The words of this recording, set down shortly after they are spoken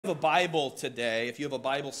A Bible today, if you have a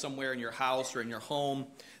Bible somewhere in your house or in your home,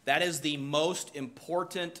 that is the most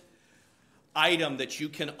important item that you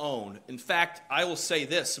can own. In fact, I will say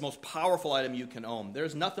this, the most powerful item you can own.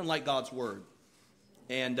 There's nothing like God's Word.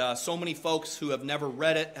 And so many folks who have never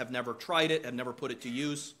read it, have never tried it, have never put it to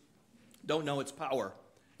use, don't know its power.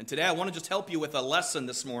 And today I want to just help you with a lesson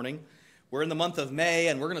this morning. We're in the month of May,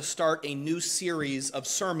 and we're going to start a new series of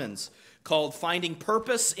sermons called Finding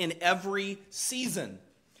Purpose in Every Season.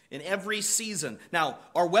 In every season. Now,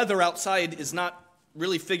 our weather outside is not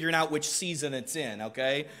really figuring out which season it's in,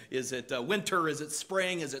 okay? Is it winter? Is it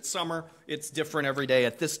spring? Is it summer? It's different every day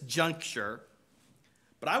at this juncture.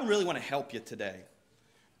 But I really want to help you today.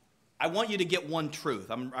 I want you to get one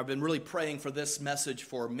truth. I've been really praying for this message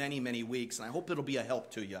for many, many weeks, and I hope it'll be a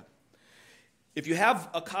help to you. If you have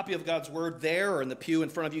a copy of God's Word there or in the pew in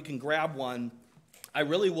front of you, you can grab one. I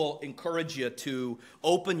really will encourage you to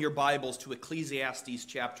open your Bibles to Ecclesiastes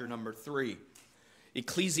chapter number 3.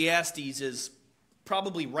 Ecclesiastes is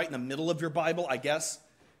probably right in the middle of your Bible, I guess.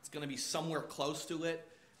 It's going to be somewhere close to it.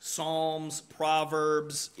 Psalms,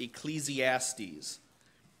 Proverbs, Ecclesiastes.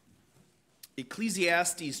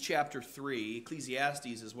 Ecclesiastes chapter 3. Ecclesiastes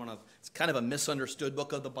is it's kind of a misunderstood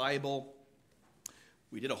book of the Bible.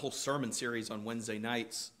 We did a whole sermon series on Wednesday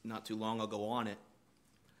nights not too long ago on it.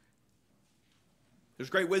 There's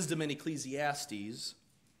great wisdom in Ecclesiastes.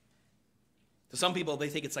 To some people, they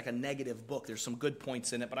think it's like a negative book. There's some good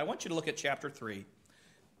points in it, but I want you to look at chapter 3.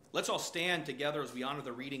 Let's all stand together as we honor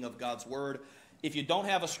the reading of God's Word. If you don't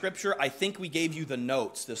have a scripture, I think we gave you the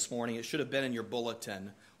notes this morning. It should have been in your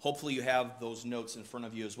bulletin. Hopefully you have those notes in front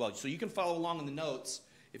of you as well. So you can follow along in the notes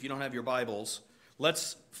if you don't have your Bibles.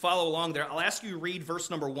 Let's follow along there. I'll ask you to read verse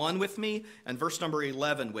number 1 with me and verse number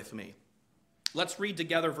 11 with me. Let's read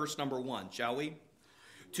together verse number 1, shall we?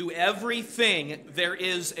 To everything there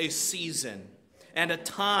is a season, and a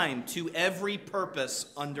time to every purpose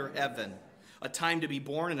under heaven. A time to be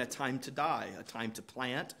born and a time to die. A time to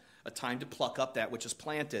plant, a time to pluck up that which is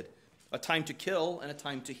planted. A time to kill and a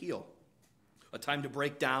time to heal. A time to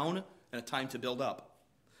break down and a time to build up.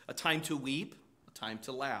 A time to weep, a time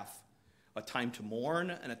to laugh. A time to mourn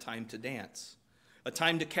and a time to dance. A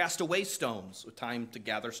time to cast away stones, a time to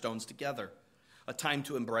gather stones together. A time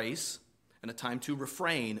to embrace, and a time to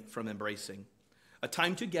refrain from embracing, a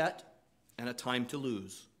time to get, and a time to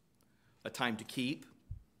lose, a time to keep,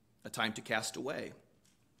 a time to cast away,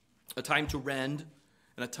 a time to rend,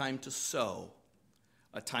 and a time to sow,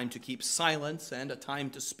 a time to keep silence, and a time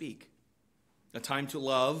to speak, a time to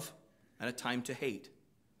love, and a time to hate,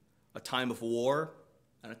 a time of war,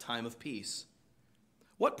 and a time of peace.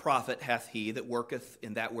 What profit hath he that worketh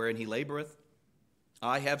in that wherein he laboureth?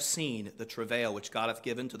 I have seen the travail which God hath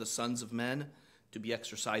given to the sons of men to be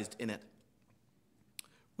exercised in it.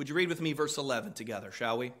 Would you read with me verse 11 together,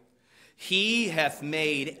 shall we? He hath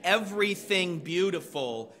made everything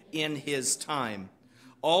beautiful in his time.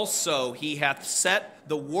 Also he hath set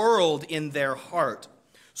the world in their heart,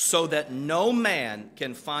 so that no man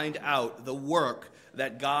can find out the work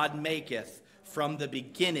that God maketh from the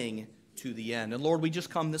beginning to the end. And Lord, we just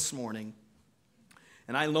come this morning,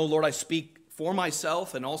 and I know, Lord, I speak for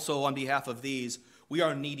myself and also on behalf of these. We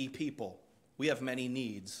are needy people. We have many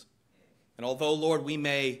needs. And although, Lord, we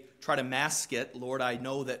may try to mask it, Lord, I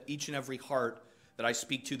know that each and every heart that I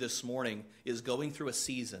speak to this morning is going through a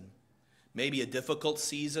season. Maybe a difficult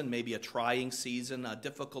season, maybe a trying season, a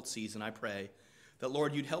difficult season. I pray that,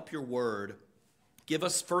 Lord, you'd help your word. Give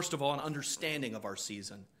us, first of all, an understanding of our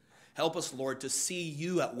season. Help us, Lord, to see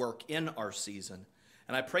you at work in our season.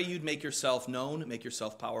 And I pray you'd make yourself known, make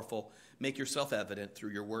yourself powerful, make yourself evident through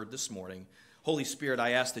your word this morning. Holy Spirit,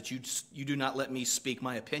 I ask that you do not let me speak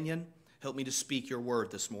my opinion. Help me to speak your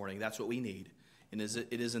word this morning. That's what we need. And it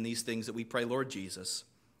is in these things that we pray, Lord Jesus.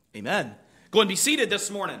 Amen. Go and be seated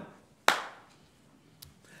this morning.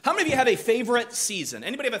 How many of you have a favorite season?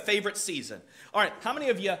 Anybody have a favorite season? All right, how many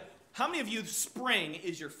of you spring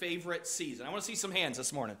is your favorite season? I want to see some hands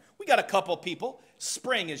this morning. We got a couple people.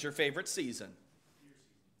 Spring is your favorite season.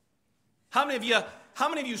 How many of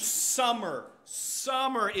you summer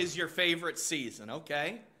is your favorite season?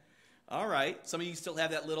 Okay. All right. Some of you still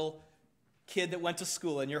have that little kid that went to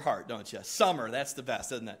school in your heart, don't you? Summer, that's the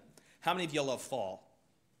best, isn't it? How many of you love fall?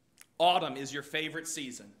 Autumn is your favorite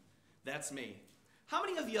season. That's me. How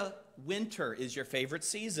many of you winter is your favorite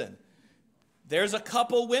season? There's a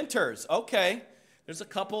couple winters. Okay. There's a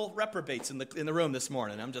couple reprobates in the room this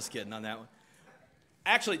morning. I'm just kidding on that one.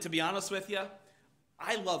 Actually, to be honest with you,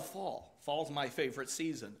 I love fall. Fall's my favorite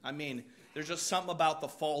season. I mean, there's just something about the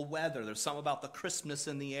fall weather. There's something about the crispness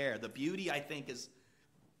in the air. The beauty, I think, is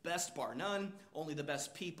best bar none. Only the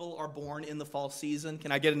best people are born in the fall season.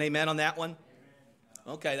 Can I get an amen on that one?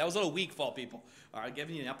 Okay, that was a little weak, fall people. All right,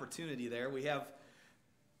 giving you an opportunity there. We have,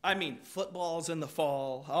 football's in the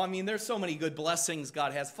fall. There's so many good blessings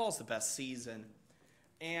God has. Fall's the best season.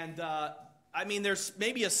 And, there's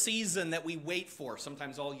maybe a season that we wait for,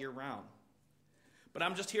 sometimes all year round. But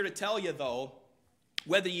I'm just here to tell you, though,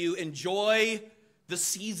 whether you enjoy the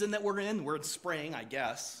season that we're in spring, I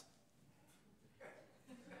guess.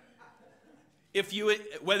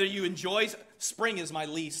 Whether you enjoy, spring is my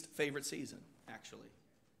least favorite season, actually.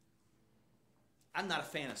 I'm not a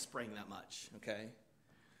fan of spring that much, okay?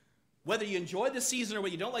 Whether you enjoy the season or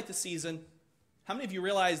whether you don't like the season, how many of you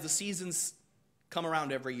realize the seasons come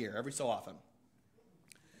around every year, every so often?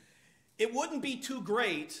 It wouldn't be too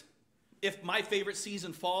great if my favorite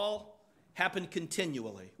season, fall, happened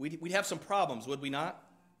continually. We'd have some problems, would we not?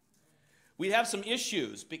 We'd have some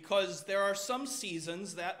issues because there are some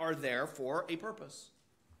seasons that are there for a purpose.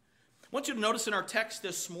 I want you to notice in our text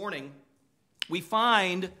this morning, we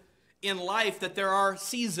find in life that there are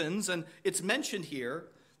seasons, and it's mentioned here.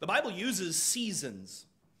 The Bible uses seasons.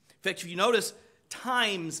 In fact, if you notice,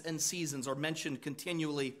 times and seasons are mentioned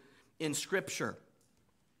continually in Scripture.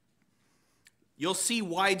 You'll see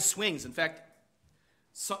wide swings. In fact,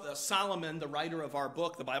 Solomon, the writer of our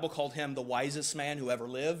book, the Bible called him the wisest man who ever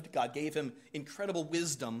lived. God gave him incredible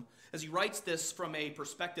wisdom. As he writes this from a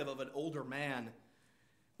perspective of an older man,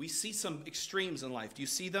 we see some extremes in life. Do you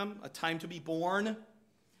see them? A time to be born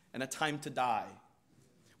and a time to die.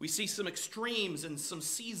 We see some extremes and some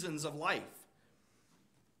seasons of life.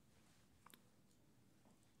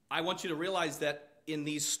 I want you to realize that in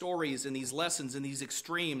these stories, in these lessons, in these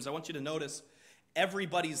extremes, I want you to notice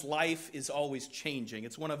everybody's life is always changing.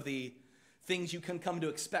 It's one of the things you can come to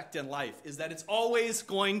expect in life, is that it's always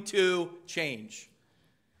going to change.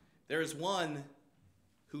 There is one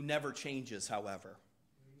who never changes, however.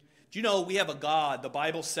 Do you know we have a God, the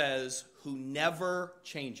Bible says, who never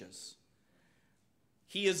changes?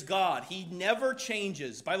 He is God. He never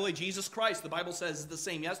changes. By the way, Jesus Christ, the Bible says, is the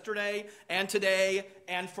same yesterday and today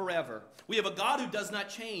and forever. We have a God who does not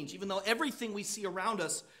change, even though everything we see around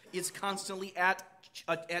us is constantly at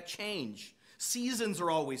change. Seasons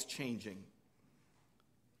are always changing.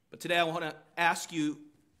 But today I want to ask you,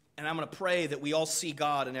 and I'm going to pray that we all see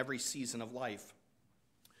God in every season of life.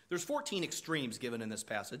 There's 14 extremes given in this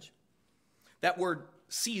passage. That word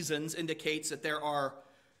seasons indicates that there are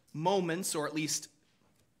moments, or at least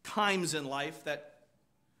times in life, that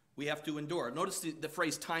we have to endure. Notice the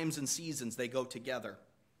phrase times and seasons, they go together.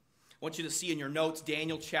 I want you to see in your notes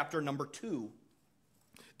Daniel chapter number 2.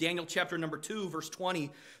 Daniel chapter number 2, verse 20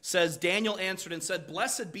 says, Daniel answered and said,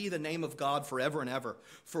 Blessed be the name of God forever and ever,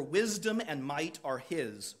 for wisdom and might are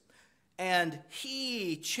his. And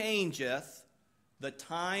he changeth the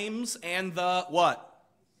times and the what?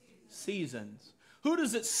 Seasons. Who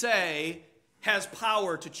does it say has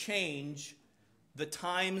power to change the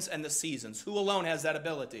times and the seasons? Who alone has that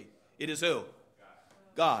ability? It is who?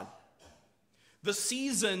 God. The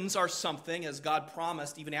seasons are something, as God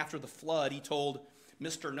promised, even after the flood, he told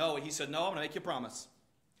Mr. Noah, he said, no, I'm going to make you a promise.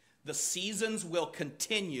 The seasons will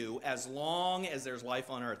continue as long as there's life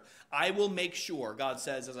on earth. I will make sure, God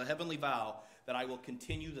says, as a heavenly vow, that I will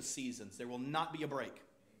continue the seasons. There will not be a break.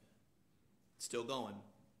 It's still going.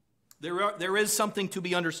 There is something to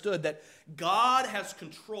be understood, that God has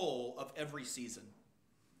control of every season.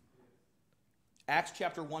 Acts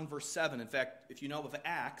chapter 1, verse 7. In fact, if you know of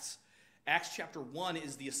Acts chapter 1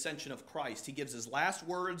 is the ascension of Christ. He gives his last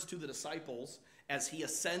words to the disciples as he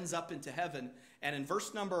ascends up into heaven. And in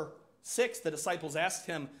verse number 6, the disciples asked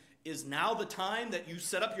him, is now the time that you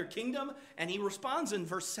set up your kingdom? And he responds in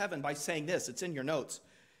verse 7 by saying this. It's in your notes.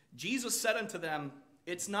 Jesus said unto them,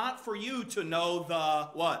 it's not for you to know the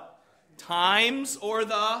what? Times or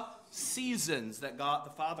the seasons that God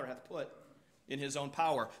the Father hath put in his own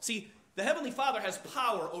power. See, the Heavenly Father has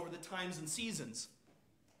power over the times and seasons.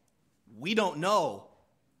 We don't know.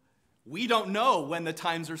 We don't know when the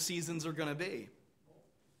times or seasons are going to be.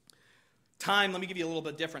 Time, let me give you a little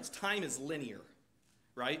bit of difference. Time is linear,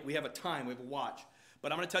 right? We have a time, we have a watch.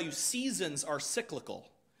 But I'm going to tell you, seasons are cyclical,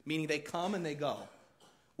 meaning they come and they go.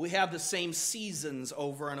 We have the same seasons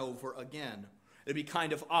over and over again. It'd be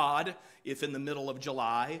kind of odd if in the middle of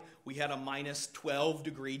July we had a minus 12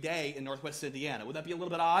 degree day in Northwest Indiana. Would that be a little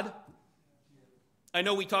bit odd? I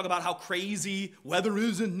know we talk about how crazy weather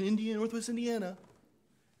is in Indiana, Northwest Indiana.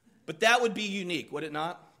 But that would be unique, would it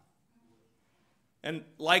not? And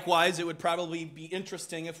likewise, it would probably be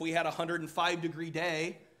interesting if we had a 105 degree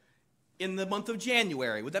day in the month of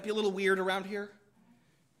January. Would that be a little weird around here?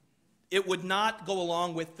 It would not go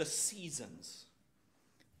along with the seasons.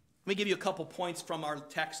 Let me give you a couple points from our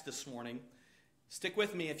text this morning. Stick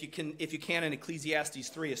with me if you can in Ecclesiastes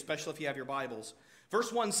 3, especially if you have your Bibles.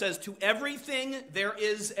 Verse 1 says, to everything there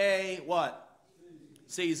is a what?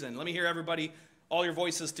 Season. Let me hear everybody, all your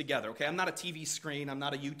voices together, okay? I'm not a TV screen. I'm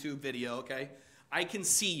not a YouTube video, okay? I can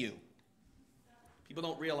see you. People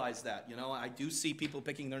don't realize that, you know. I do see people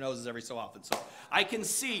picking their noses every so often. So I can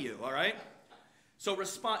see you, all right? So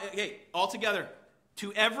respond, okay, all together.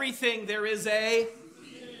 To everything there is a...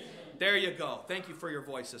 There you go. Thank you for your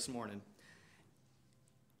voice this morning.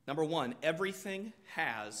 Number one, everything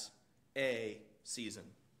has a season.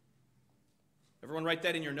 Everyone write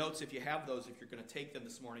that in your notes if you have those, if you're going to take them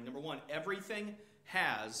this morning. Number one, everything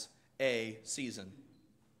has a season.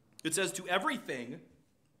 It says to everything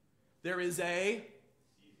there is a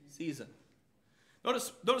season.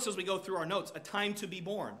 Notice as we go through our notes, a time to be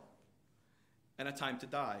born and a time to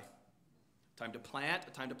die. A time to plant,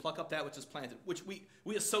 a time to pluck up that which is planted, which we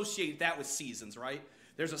associate that with seasons, right?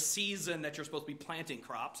 There's a season that you're supposed to be planting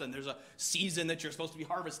crops, and there's a season that you're supposed to be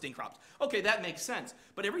harvesting crops. Okay, that makes sense.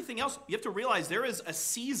 But everything else, you have to realize there is a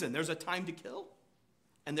season. There's a time to kill,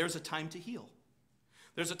 and there's a time to heal.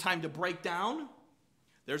 There's a time to break down.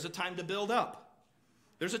 There's a time to build up.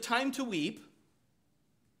 There's a time to weep.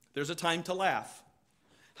 There's a time to laugh.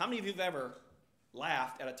 How many of you have ever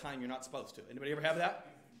laughed at a time you're not supposed to? Anybody ever have that?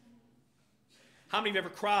 How many of you ever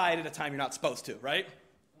cried at a time you're not supposed to, right?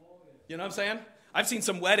 You know what I'm saying? I've seen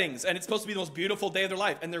some weddings, and it's supposed to be the most beautiful day of their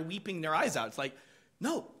life, and they're weeping their eyes out. It's like,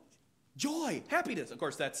 no, joy, happiness. Of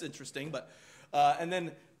course, that's interesting, but and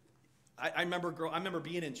then I remember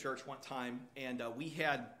being in church one time, and we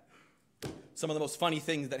had some of the most funny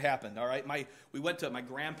things that happened. All right, we went to my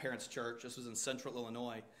grandparents' church. This was in Central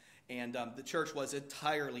Illinois, and the church was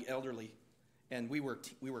entirely elderly, and we were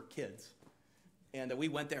kids, and we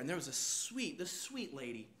went there, and there was this sweet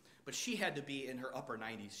lady, but she had to be in her upper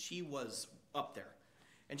 90s. She was up there.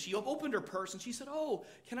 And she opened her purse and she said, oh,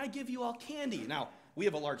 can I give you all candy? Now, we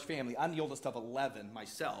have a large family. I'm the oldest of 11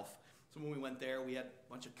 myself. So when we went there, we had a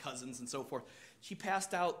bunch of cousins and so forth. She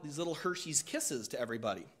passed out these little Hershey's Kisses to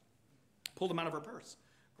everybody. Pulled them out of her purse.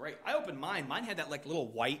 Great. I opened mine. Mine had that like little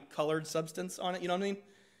white colored substance on it, you know what I mean?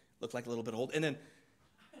 Looked like a little bit old. And then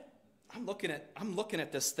I'm looking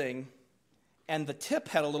at this thing, and the tip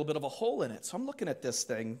had a little bit of a hole in it. So I'm looking at this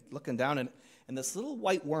thing, looking down, and this little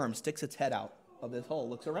white worm sticks its head out of this hole,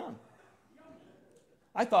 looks around.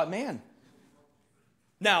 I thought, man.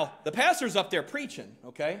 Now, the pastor's up there preaching,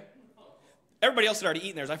 okay? Everybody else had already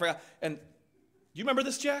eaten theirs. I forgot. And do you remember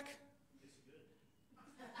this, Jack?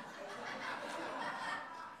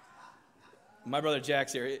 My brother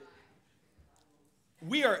Jack's here.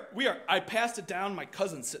 I passed it down. My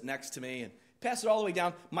cousin's sitting next to me, and passed it all the way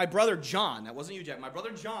down. My brother John, that wasn't you, Jack. My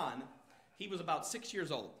brother John, he was about 6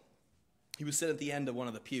 years old. He was sitting at the end of one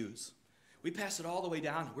of the pews. We passed it all the way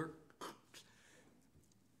down.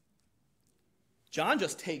 John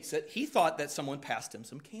just takes it. He thought that someone passed him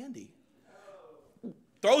some candy.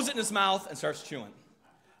 Throws it in his mouth and starts chewing.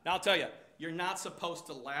 Now, I'll tell you, you're not supposed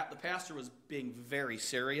to laugh. The pastor was being very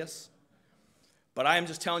serious. But I am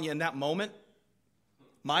just telling you, in that moment,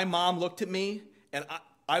 my mom looked at me, and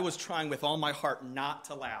I was trying with all my heart not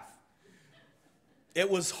to laugh. It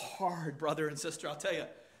was hard, brother and sister, I'll tell you.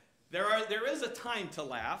 There is a time to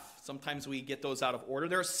laugh. Sometimes we get those out of order.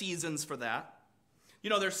 There are seasons for that. You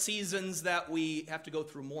know, there's seasons that we have to go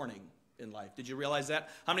through mourning in life. Did you realize that?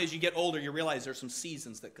 How many as you get older, you realize there's some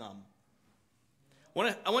seasons that come?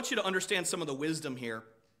 I want you to understand some of the wisdom here,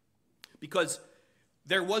 because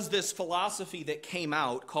there was this philosophy that came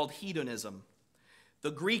out called hedonism.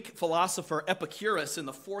 The Greek philosopher Epicurus in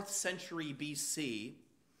the 4th century BC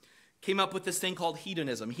came up with this thing called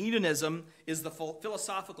hedonism. Hedonism is the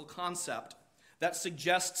philosophical concept that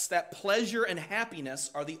suggests that pleasure and happiness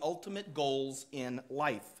are the ultimate goals in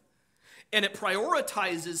life. And it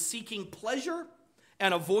prioritizes seeking pleasure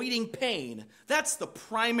and avoiding pain. That's the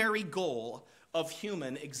primary goal of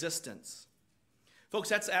human existence. Folks,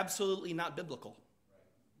 that's absolutely not biblical.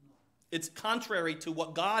 It's contrary to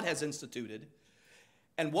what God has instituted.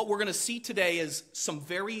 And what we're going to see today is some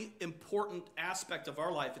very important aspect of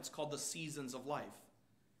our life. It's called the seasons of life.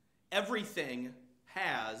 Everything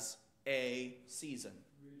has a season.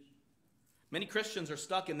 Many Christians are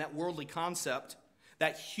stuck in that worldly concept,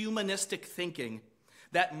 that humanistic thinking,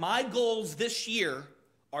 that my goals this year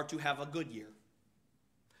are to have a good year,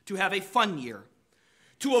 to have a fun year,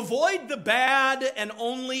 to avoid the bad and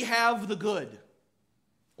only have the good.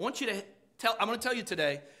 I'm going to tell you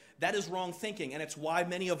today, that is wrong thinking, and it's why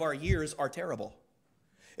many of our years are terrible.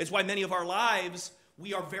 It's why many of our lives,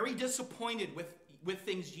 we are very disappointed with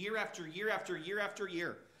things year after year after year after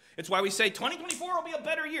year. It's why we say 2024 will be a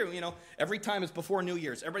better year. Every time it's before New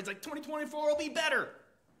Year's, everybody's like, 2024 will be better.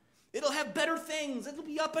 It'll have better things. It'll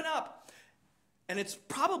be up and up. And it's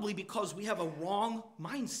probably because we have a wrong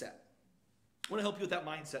mindset. I want to help you with that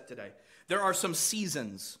mindset today. There are some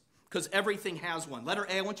seasons, because everything has one. Letter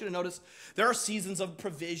A, I want you to notice there are seasons of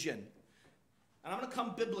provision. And I'm going to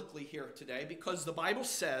come biblically here today because the Bible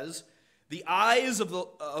says, the eyes of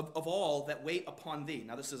all that wait upon thee.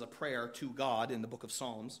 Now this is a prayer to God in the book of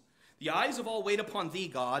Psalms. The eyes of all wait upon thee,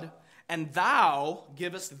 God, and thou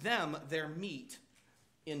givest them their meat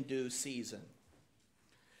in due season.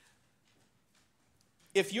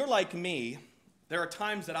 If you're like me, there are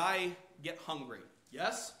times that I get hungry.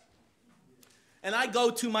 Yes? And I go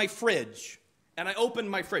to my fridge, and I open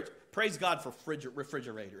my fridge. Praise God for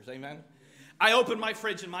refrigerators, amen? I open my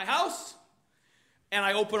fridge in my house, and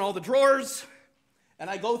I open all the drawers, and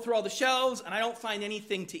I go through all the shelves, and I don't find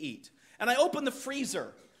anything to eat. And I open the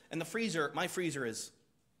freezer, and my freezer is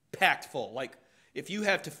packed full. Like, if you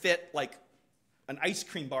have to fit, like, an ice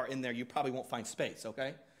cream bar in there, you probably won't find space,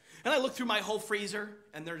 okay? And I look through my whole freezer,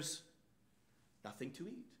 and there's nothing to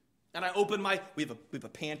eat. And I open we have a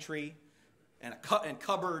pantry and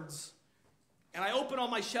cupboards, and I open all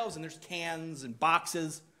my shelves, and there's cans and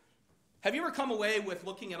boxes. Have you ever come away with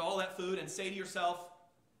looking at all that food and say to yourself,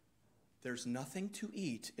 there's nothing to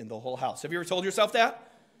eat in the whole house? Have you ever told yourself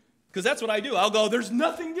that? Because that's what I do. I'll go, there's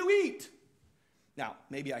nothing to eat. Now,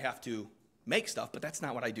 maybe I have to make stuff, but that's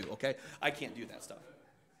not what I do, okay? I can't do that stuff.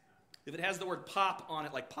 If it has the word pop on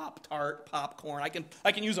it, like Pop-Tart, popcorn,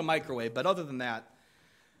 I can use a microwave, but other than that,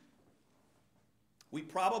 we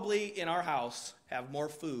probably in our house have more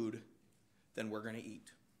food than we're going to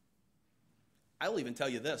eat. I'll even tell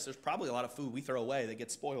you this, there's probably a lot of food we throw away that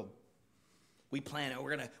gets spoiled. We plan,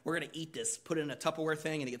 we're gonna eat this, put it in a Tupperware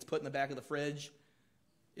thing, and it gets put in the back of the fridge.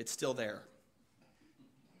 It's still there.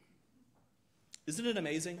 Isn't it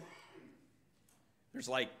amazing? There's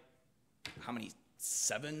like, how many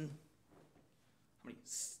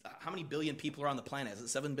billion people are on the planet? Is it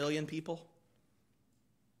 7 billion people?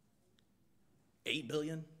 8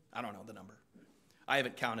 billion? I don't know the number. I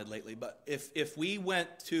haven't counted lately, but if we went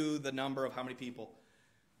to the number of how many people,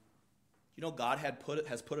 God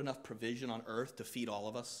has put enough provision on earth to feed all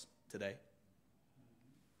of us today.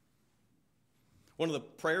 One of the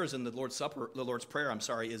prayers in the Lord's Prayer,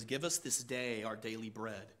 is give us this day our daily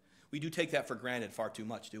bread. We do take that for granted far too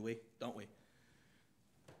much, do we? Don't we?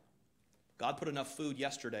 God put enough food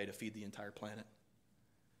yesterday to feed the entire planet.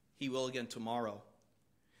 He will again tomorrow.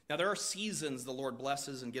 Now, there are seasons the Lord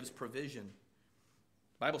blesses and gives provision.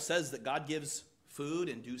 The Bible says that God gives food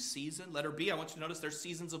in due season. Letter B, I want you to notice there's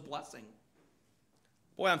seasons of blessing.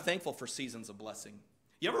 Boy, I'm thankful for seasons of blessing.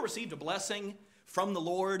 You ever received a blessing from the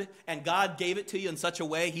Lord and God gave it to you in such a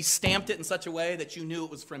way, He stamped it in such a way that you knew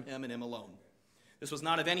it was from Him and Him alone? This was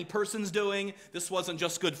not of any person's doing. This wasn't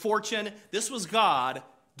just good fortune. This was God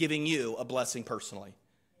giving you a blessing personally.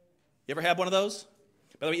 You ever had one of those?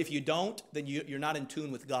 By the way, if you don't, then you're not in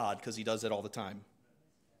tune with God because He does it all the time.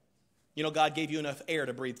 God gave you enough air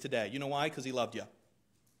to breathe today. You know why? Because He loved you.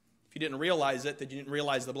 If you didn't realize it, then you didn't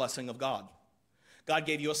realize the blessing of God. God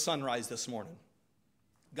gave you a sunrise this morning.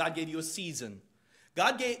 God gave you a season.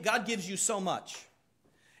 God gives you so much,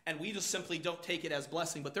 and we just simply don't take it as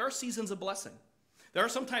blessing. But there are seasons of blessing. There are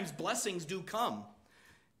sometimes blessings do come.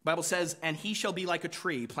 The Bible says, and he shall be like a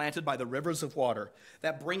tree planted by the rivers of water,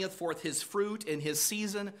 that bringeth forth his fruit in his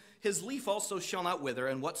season. His leaf also shall not wither,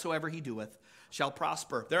 and whatsoever he doeth shall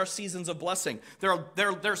prosper. There are seasons of blessing. There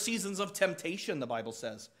are seasons of temptation, the Bible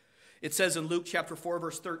says. It says in Luke chapter 4,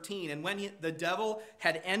 verse 13, and when the devil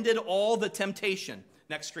had ended all the temptation.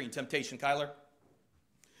 Next screen, temptation, Kyler.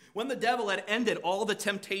 When the devil had ended all the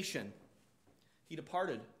temptation, he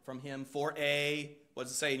departed from him for what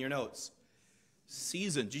does it say in your notes?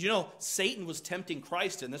 Season. Did you know Satan was tempting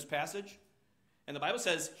Christ in this passage? And the Bible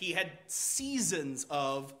says he had seasons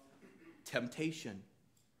of temptation.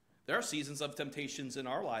 There are seasons of temptations in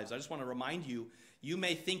our lives. I just want to remind you, you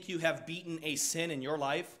may think you have beaten a sin in your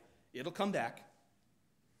life. It'll come back.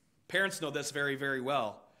 Parents know this very, very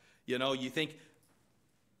well. You think,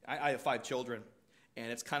 I have 5 children,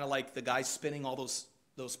 and it's kind of like the guy spinning all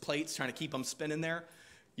those plates, trying to keep them spinning there.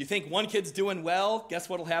 You think one kid's doing well, guess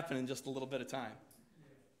what will happen in just a little bit of time?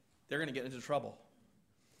 They're going to get into trouble.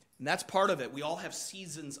 And that's part of it. We all have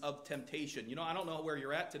seasons of temptation. I don't know where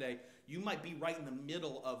you're at today. You might be right in the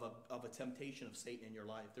middle of a temptation of Satan in your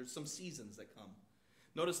life. There's some seasons that come.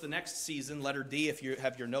 Notice the next season, letter D, if you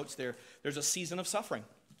have your notes there, there's a season of suffering.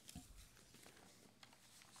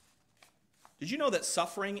 Did you know that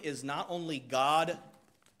suffering is not only God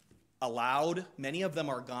allowed, many of them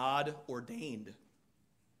are God ordained.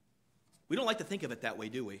 We don't like to think of it that way,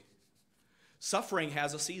 do we? Suffering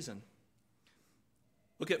has a season.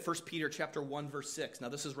 Look at 1 Peter chapter 1, verse 6. Now,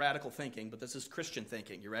 this is radical thinking, but this is Christian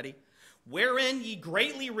thinking. You ready? Wherein ye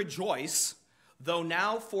greatly rejoice, though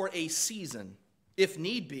now for a season, if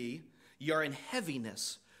need be, ye are in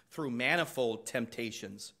heaviness through manifold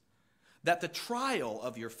temptations, that the trial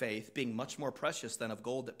of your faith, being much more precious than of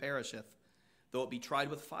gold that perisheth, though it be tried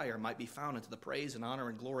with fire, might be found unto the praise and honor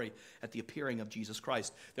and glory at the appearing of Jesus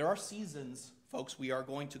Christ. There are seasons, folks, we are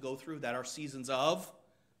going to go through that are seasons of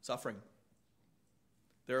suffering.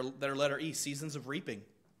 They're letter E, seasons of reaping.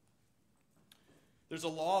 There's a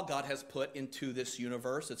law God has put into this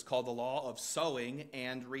universe. It's called the law of sowing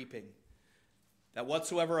and reaping. That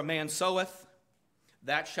whatsoever a man soweth,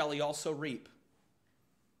 that shall he also reap.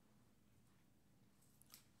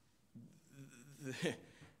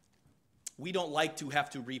 We don't like to have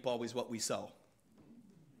to reap always what we sow.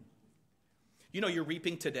 You know, you're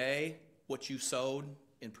reaping today what you sowed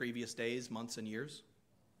in previous days, months, and years.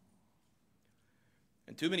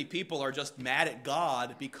 And too many people are just mad at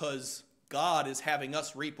God because God is having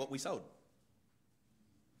us reap what we sowed.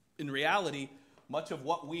 In reality, much of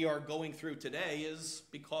what we are going through today is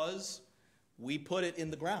because we put it in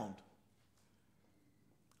the ground.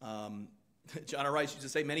 John R. Rice used to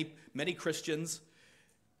say many Christians,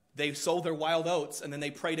 they sow their wild oats and then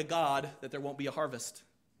they pray to God that there won't be a harvest.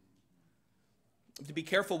 To be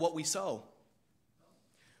careful what we sow.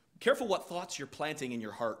 Careful what thoughts you're planting in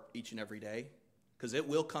your heart each and every day, because it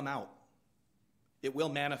will come out. It will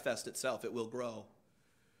manifest itself. It will grow.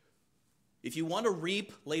 If you want to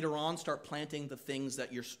reap later on, start planting the things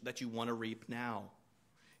that you want to reap now.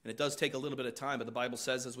 And it does take a little bit of time, but the Bible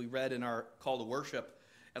says, as we read in our call to worship,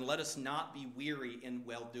 and let us not be weary in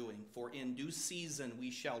well-doing, for in due season we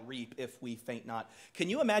shall reap if we faint not. Can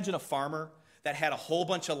you imagine a farmer that had a whole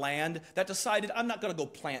bunch of land that decided, I'm not going to go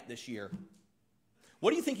plant this year?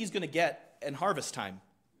 What do you think he's going to get in harvest time?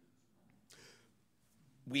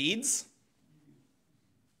 Weeds?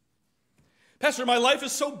 Pastor, my life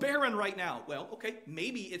is so barren right now. Well, okay,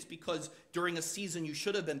 maybe it's because during a season you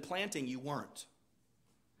should have been planting, you weren't.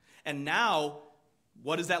 And now,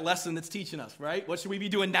 what is that lesson that's teaching us, right? What should we be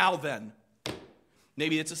doing now then?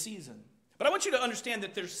 Maybe it's a season. But I want you to understand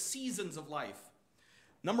that there's seasons of life.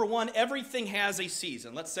 Number one, everything has a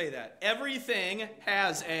season. Let's say that. Everything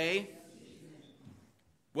has a,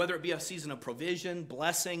 whether it be a season of provision,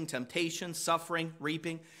 blessing, temptation, suffering,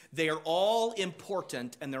 reaping, they are all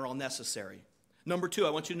important and they're all necessary. Number two, I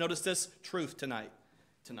want you to notice this truth tonight.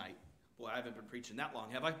 Boy, I haven't been preaching that long,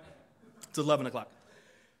 have I? It's 11 o'clock.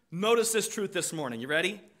 Notice this truth this morning. You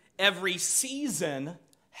ready? Every season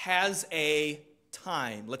has a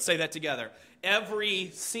time. Let's say that together.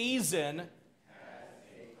 Every season has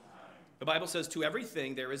a time. The Bible says to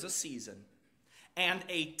everything there is a season and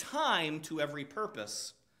a time to every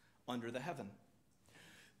purpose under the heaven.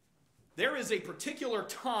 There is a particular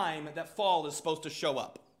time that fall is supposed to show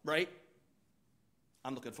up, right?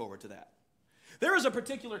 I'm looking forward to that. There is a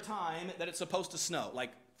particular time that it's supposed to snow,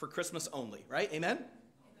 like for Christmas only, right? Amen?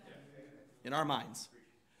 In our minds.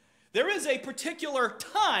 There is a particular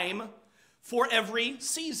time for every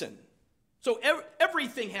season. So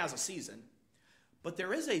everything has a season. But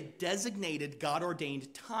there is a designated,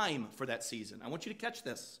 God-ordained time for that season. I want you to catch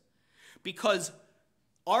this. Because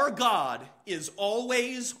our God is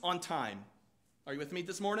always on time. Are you with me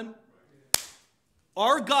this morning?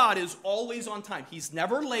 Our God is always on time. He's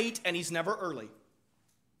never late and he's never early.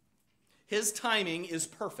 His timing is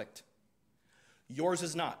perfect. Yours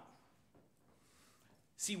is not.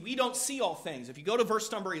 See, we don't see all things. If you go to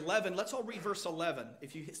verse number 11, let's all read verse 11.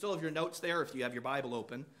 If you still have your notes there, if you have your Bible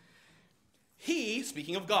open. He,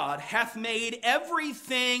 speaking of God, hath made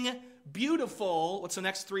everything beautiful. What's the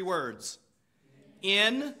next three words?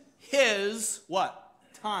 In his, what?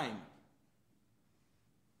 Time.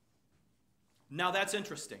 Now that's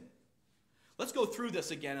interesting. Let's go through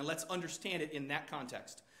this again and let's understand it in that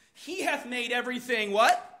context. He hath made everything,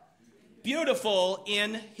 what? Beautiful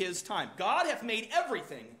in his time. God hath made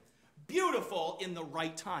everything beautiful in the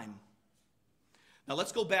right time. Now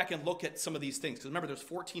let's go back and look at some of these things. Because remember, there's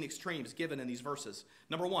 14 extremes given in these verses.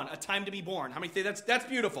 Number one, a time to be born. How many think that's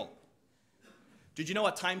beautiful? Did you know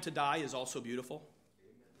a time to die is also beautiful?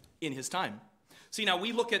 In his time. See, now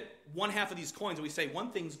we look at one half of these coins and we say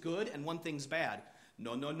one thing's good and one thing's bad.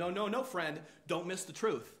 No, friend. Don't miss the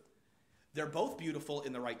truth. They're both beautiful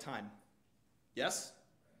in the right time. Yes?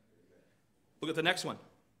 Look at the next one.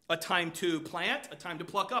 A time to plant, a time to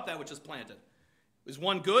pluck up that which is planted. Is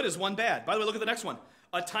one good, is one bad? By the way, look at the next one.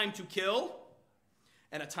 A time to kill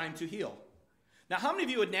and a time to heal. Now, how many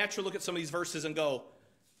of you would naturally look at some of these verses and go,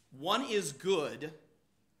 one is good,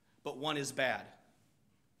 but one is bad.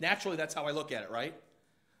 Naturally, that's how I look at it, right?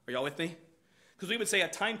 Are y'all with me? Because we would say a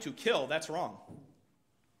time to kill, that's wrong.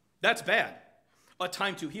 That's bad. A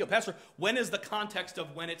time to heal. Pastor, when is the context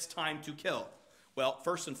of when it's time to kill? Well,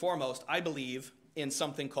 first and foremost, I believe in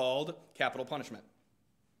something called capital punishment.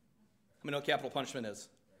 How many know what capital punishment is?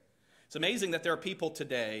 It's amazing that there are people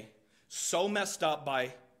today so messed up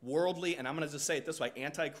by worldly, and I'm going to just say it this way,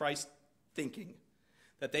 antichrist thinking,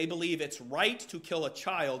 that they believe it's right to kill a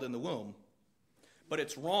child in the womb, but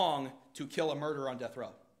it's wrong to kill a murderer on death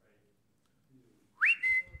row.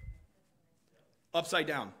 Upside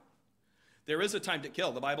down. There is a time to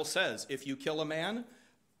kill. The Bible says if you kill a man,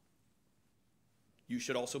 you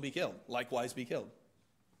should also be killed. Likewise be killed.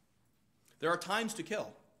 There are times to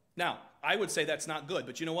kill. Now, I would say that's not good,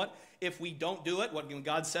 but you know what? If we don't do it, when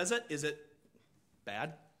God says it, is it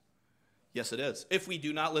bad? Yes, it is. If we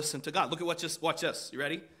do not listen to God. Look at watch this. You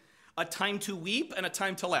ready? A time to weep and a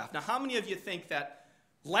time to laugh. Now, how many of you think that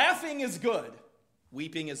laughing is good,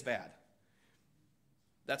 weeping is bad?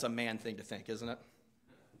 That's a man thing to think, isn't it?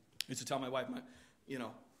 I used to tell my wife,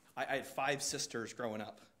 I had 5 sisters growing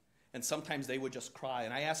up, and sometimes they would just cry.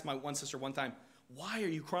 And I asked my one sister one time, why are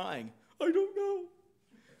you crying? I don't know.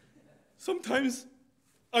 Sometimes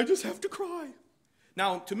I just have to cry.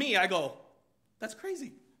 Now, to me, I go, that's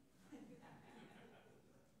crazy.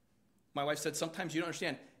 My wife said, sometimes you don't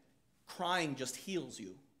understand. Crying just heals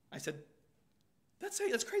you. I said, that's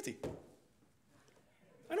crazy.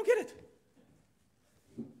 I don't get it.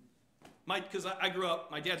 Because I grew up,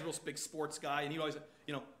 my dad's a real big sports guy, and he always,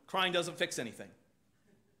 crying doesn't fix anything.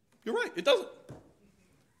 You're right, it doesn't.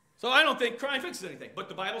 So I don't think crying fixes anything. But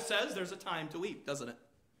the Bible says there's a time to weep, doesn't it?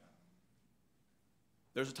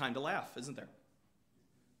 There's a time to laugh, isn't there?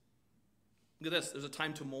 Look at this. There's a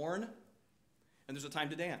time to mourn, and there's a time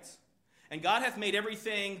to dance. And God hath made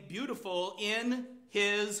everything beautiful in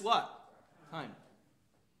his what? Time.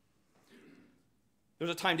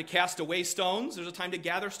 There's a time to cast away stones. There's a time to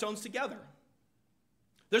gather stones together.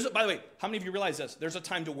 By the way, how many of you realize this? There's a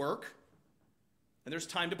time to work, and there's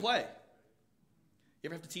time to play. You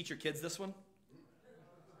ever have to teach your kids this one?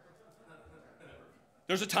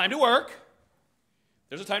 There's a time to work.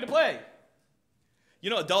 There's a time to play.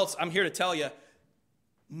 Adults, I'm here to tell you,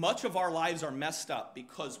 much of our lives are messed up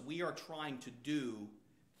because we are trying to do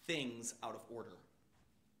things out of order.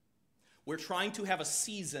 We're trying to have a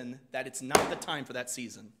season that it's not the time for that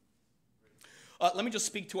season. Let me just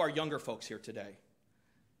speak to our younger folks here today.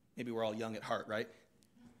 Maybe we're all young at heart, right?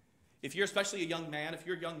 If you're especially a young man, if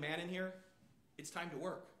you're a young man in here, it's time to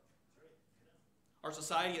work. Our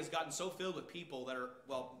society has gotten so filled with people that are,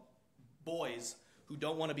 boys who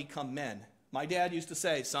don't want to become men. My dad used to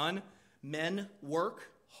say, son, men work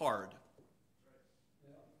hard.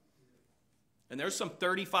 And there's some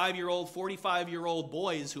 35-year-old, 45-year-old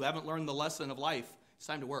boys who haven't learned the lesson of life. It's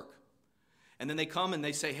time to work. And then they come and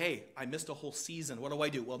they say, hey, I missed a whole season. What do I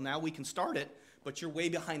do? Well, now we can start it, but you're way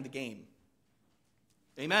behind the game.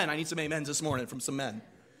 Amen. I need some amens this morning from some men.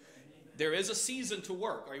 There is a season to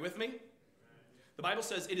work. Are you with me? The Bible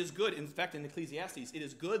says it is good. In fact, in Ecclesiastes, it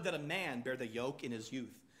is good that a man bear the yoke in his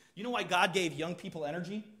youth. You know why God gave young people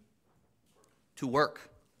energy? To work.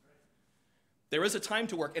 There is a time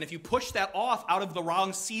to work, and if you push that off out of the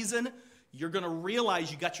wrong season, you're going to realize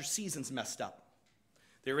you got your seasons messed up.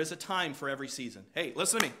 There is a time for every season. Hey,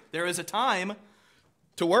 listen to me. There is a time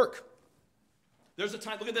to work. There's a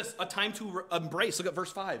time, look at this, a time to embrace. Look at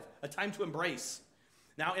verse 5, a time to embrace.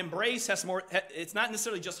 Now, embrace has more, it's not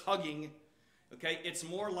necessarily just hugging, okay? It's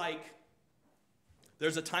more like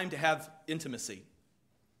there's a time to have intimacy.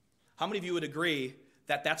 How many of you would agree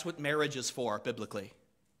that that's what marriage is for biblically?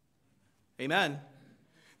 Amen.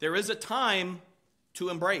 There is a time to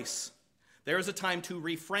embrace. There is a time to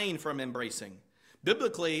refrain from embracing.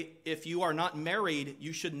 Biblically, if you are not married,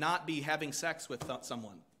 you should not be having sex with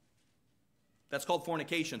someone. That's called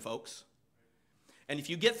fornication, folks. And if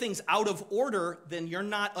you get things out of order, then you're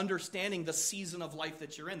not understanding the season of life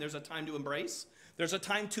that you're in. There's a time to embrace. There's a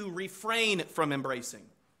time to refrain from embracing.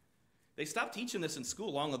 They stopped teaching this in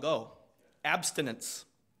school long ago. Abstinence.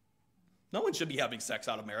 No one should be having sex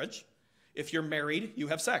out of marriage. If you're married, you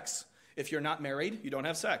have sex. If you're not married, you don't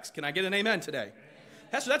have sex. Can I get an amen today? Amen.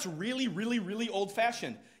 Pastor, that's really, really, really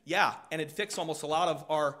old-fashioned. Yeah, and it fixed almost a lot of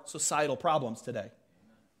our societal problems today.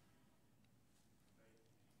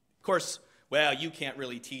 Of course, well, you can't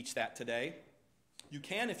really teach that today. You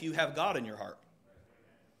can if you have God in your heart.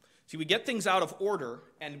 See, we get things out of order,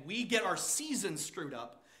 and we get our seasons screwed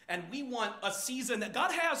up, and we want a season that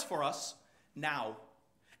God has for us now.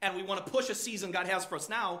 And we want to push a season God has for us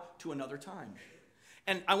now to another time.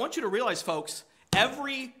 And I want you to realize, folks,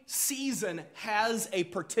 Every season has a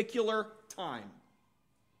particular time.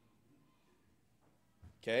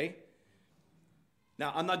 Okay?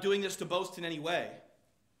 Now, I'm not doing this to boast in any way,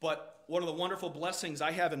 but one of the wonderful blessings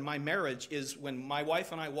I have in my marriage is when my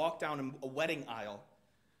wife and I walked down a wedding aisle,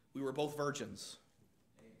 we were both virgins.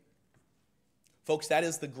 Folks, that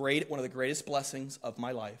is one of the greatest blessings of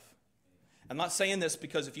my life. I'm not saying this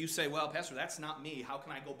because if you say, well, Pastor, that's not me, how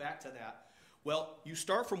can I go back to that? Well, you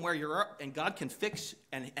start from where you're at, and God can fix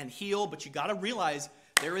and heal, but you got to realize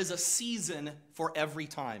there is a season for every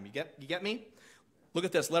time. You get me? Look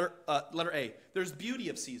at this, letter A. There's beauty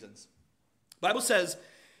of seasons. The Bible says,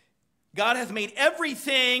 God hath made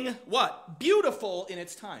everything, what? Beautiful in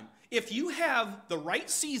its time. If you have the right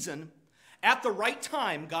season at the right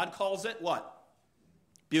time, God calls it what?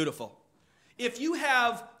 Beautiful. If you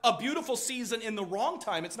have a beautiful season in the wrong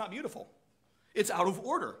time, it's not beautiful. It's out of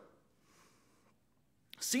order.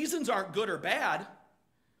 Seasons aren't good or bad.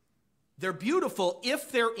 They're beautiful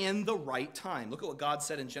if they're in the right time. Look at what God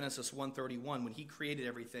said in Genesis 1:31 when he created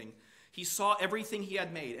everything. He saw everything he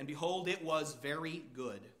had made, and behold, it was very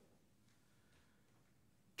good.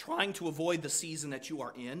 Trying to avoid the season that you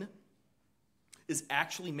are in is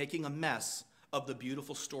actually making a mess of the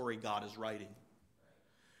beautiful story God is writing.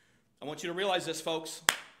 I want you to realize this, folks.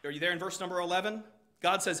 Are you there in verse number 11?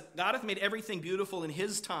 God says, God hath made everything beautiful in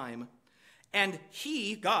his time, and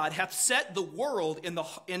he, God, hath set the world in the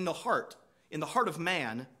heart of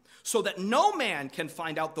man, so that no man can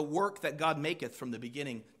find out the work that God maketh from the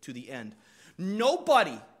beginning to the end.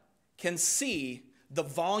 Nobody can see the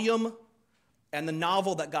volume and the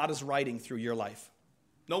novel that God is writing through your life.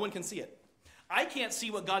 No one can see it. I can't see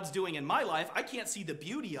what God's doing in my life. I can't see the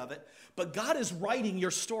beauty of it, but God is writing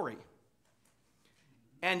your story.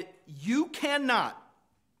 And you cannot,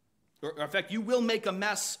 or in fact, you will make a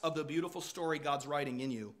mess of the beautiful story God's writing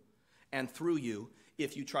in you and through you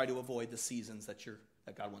if you try to avoid the seasons that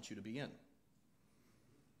God wants you to be in.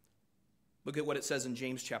 Look at what it says in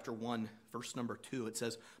James chapter 1, verse number 2. It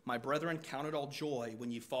says, my brethren, count it all joy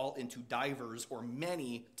when ye fall into divers or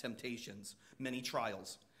many temptations, many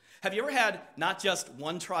trials. Have you ever had not just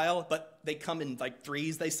one trial, but they come in like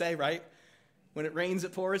threes, they say, right? When it rains,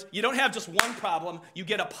 it pours. You don't have just one problem, you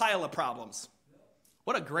get a pile of problems.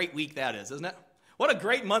 What a great week that is, isn't it? What a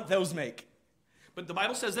great month those make. But the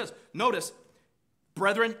Bible says this, notice,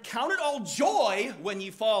 brethren, count it all joy when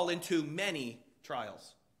ye fall into many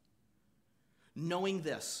trials. Knowing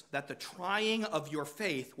this, that the trying of your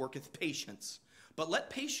faith worketh patience. But let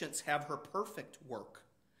patience have her perfect work,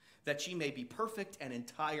 that ye may be perfect and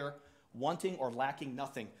entire, wanting or lacking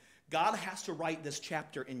nothing. God has to write this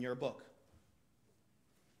chapter in your book.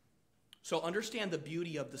 So understand the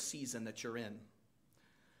beauty of the season that you're in.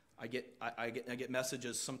 I get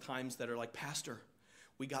messages sometimes that are like, Pastor,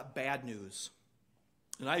 we got bad news.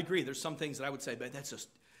 And I agree, there's some things that I would say, but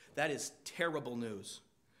that is terrible news.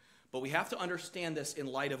 But we have to understand this in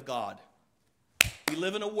light of God. We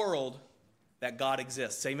live in a world that God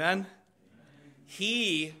exists. Amen? Amen.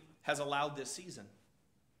 He has allowed this season.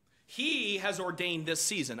 He has ordained this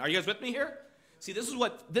season. Are you guys with me here? See, this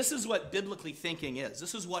is what biblically thinking is.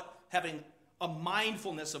 This is what having a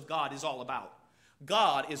mindfulness of God is all about.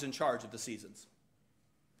 God is in charge of the seasons.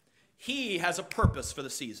 He has a purpose for the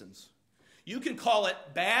seasons. You can call it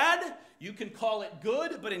bad, you can call it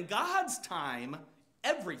good, but in God's time,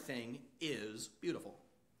 everything is beautiful.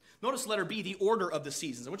 Notice letter B, the order of the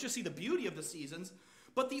seasons. I want you to see the beauty of the seasons,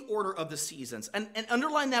 but the order of the seasons. And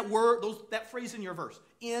underline that word, that phrase in your verse.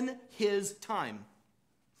 In his time.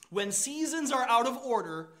 When seasons are out of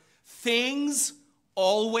order, things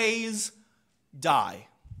always die.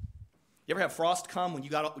 You ever have frost come when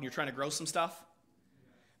you're trying to grow some stuff?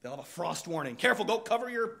 They'll have a frost warning. Careful, go cover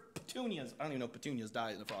your petunias. I don't even know if petunias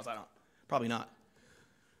die in the frost. Probably not.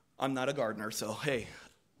 I'm not a gardener, so hey.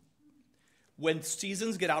 When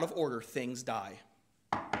seasons get out of order, things die.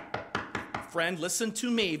 Friend, listen to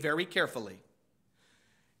me very carefully.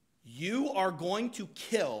 You are going to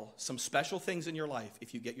kill some special things in your life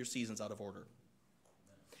if you get your seasons out of order.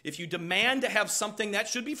 If you demand to have something that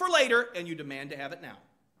should be for later, and you demand to have it now.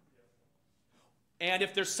 And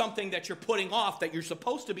if there's something that you're putting off that you're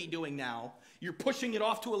supposed to be doing now, you're pushing it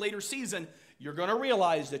off to a later season, you're going to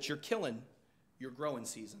realize that you're killing your growing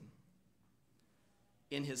season.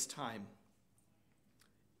 In his time.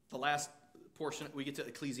 The last portion, we get to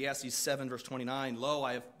Ecclesiastes 7, verse 29. Lo,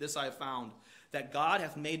 I have found, that God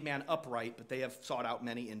hath made man upright, but they have sought out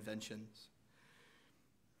many inventions.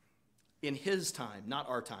 In his time, not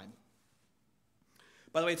our time.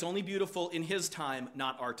 By the way, it's only beautiful in his time,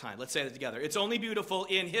 not our time. Let's say that together. It's only beautiful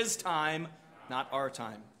in his time, not our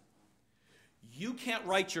time. You can't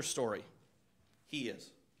write your story. He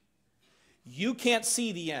is. You can't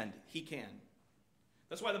see the end. He can.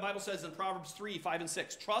 That's why the Bible says in Proverbs 3, 5, and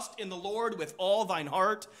 6, trust in the Lord with all thine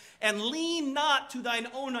heart, and lean not to thine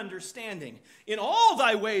own understanding. In all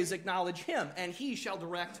thy ways acknowledge him, and he shall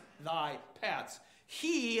direct thy paths.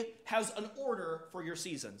 He has an order for your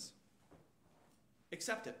seasons.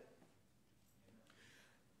 Accept it.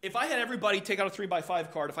 If I had everybody take out a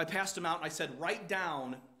 3x5 card, if I passed them out and I said, write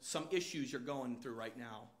down some issues you're going through right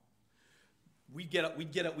now, we'd get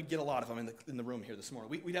a lot of them in the room here this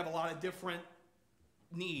morning. We'd have a lot of different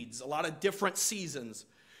needs, a lot of different seasons.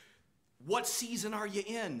 What season are you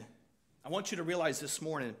in? I want you to realize this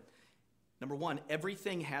morning, number one,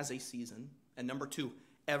 everything has a season. And number two,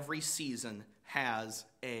 every season has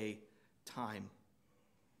a time.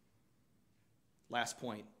 Last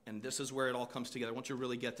point, and this is where it all comes together. I want you to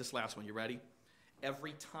really get this last one. You ready?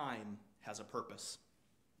 Every time has a purpose.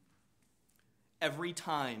 Every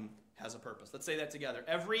time has a purpose. Let's say that together.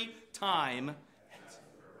 Every time has a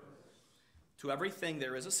purpose. To everything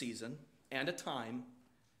there is a season and a time,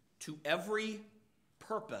 to every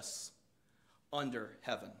purpose under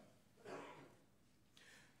heaven.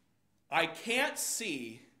 I can't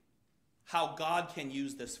see how God can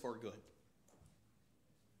use this for good.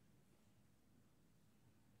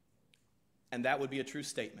 And that would be a true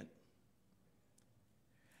statement.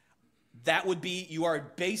 That would be, you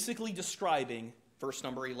are basically describing verse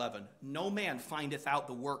number 11. No man findeth out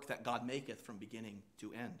the work that God maketh from beginning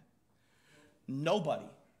to end. Nobody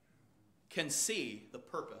can see the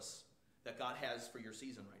purpose that God has for your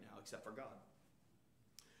season right now except for God.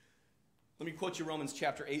 Let me quote you Romans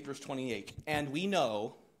chapter 8, verse 28. And we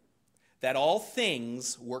know that all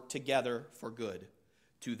things work together for good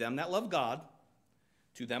to them that love God,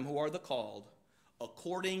 to them who are the called,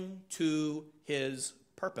 according to his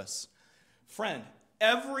purpose. Friend,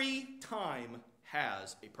 every time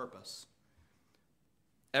has a purpose.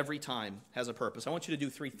 Every time has a purpose. I want you to do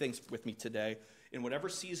three things with me today. In whatever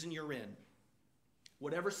season you're in,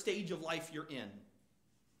 whatever stage of life you're in,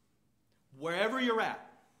 wherever you're at,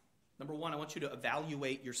 number one, I want you to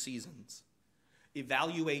evaluate your seasons.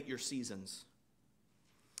 Evaluate your seasons.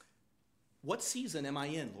 What season am I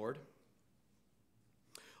in, Lord?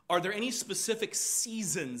 Are there any specific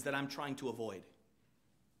seasons that I'm trying to avoid?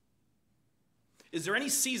 Is there any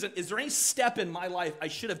season, is there any step in my life I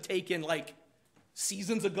should have taken like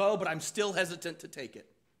seasons ago, but I'm still hesitant to take it?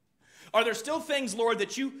 Are there still things, Lord,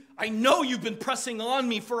 that I know you've been pressing on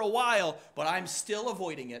me for a while, but I'm still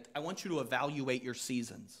avoiding it? I want you to evaluate your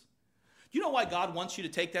seasons. Do you know why God wants you to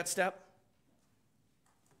take that step?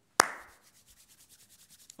 I'm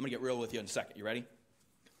going to get real with you in a second. You ready?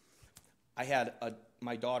 I had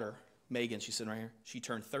my daughter, Megan, she's sitting right here. She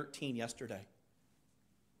turned 13 yesterday.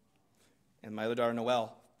 And my other daughter,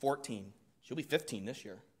 Noelle, 14. She'll be 15 this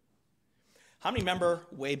year. How many remember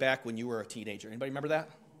way back when you were a teenager? Anybody remember that?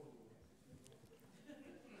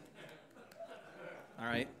 All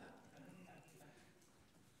right.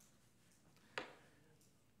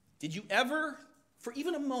 Did you ever, for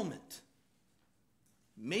even a moment,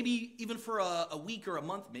 maybe even for a week or a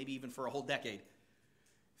month, maybe even for a whole decade,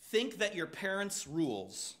 think that your parents'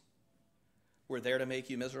 rules were there to make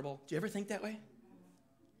you miserable? Do you ever think that way?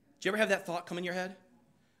 Do you ever have that thought come in your head?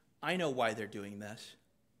 I know why they're doing this.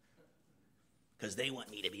 Because they want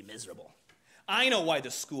me to be miserable. I know why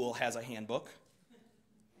the school has a handbook.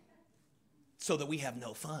 So that we have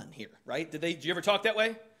no fun here, right? Did you ever talk that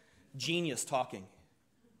way? Genius talking.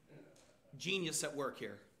 Genius at work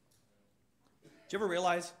here. Did you ever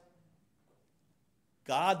realize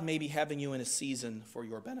God may be having you in a season for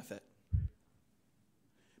your benefit?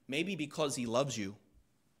 Maybe because he loves you.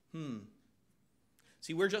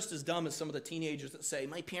 See, we're just as dumb as some of the teenagers that say,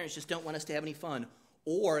 my parents just don't want us to have any fun.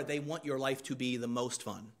 Or they want your life to be the most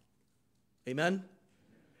fun. Amen?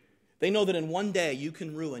 They know that in one day you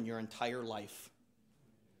can ruin your entire life.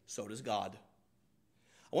 So does God.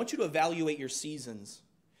 I want you to evaluate your seasons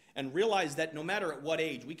and realize that no matter at what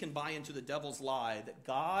age, we can buy into the devil's lie that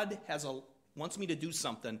God wants me to do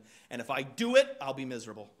something, and if I do it, I'll be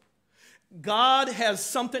miserable. God has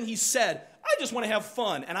something he said, I just want to have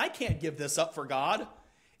fun, and I can't give this up for God.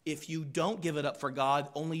 If you don't give it up for God,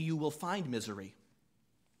 only you will find misery.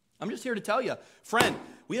 I'm just here to tell you, friend,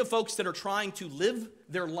 we have folks that are trying to live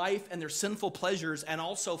their life and their sinful pleasures and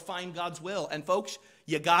also find God's will. And folks,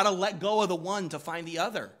 you got to let go of the one to find the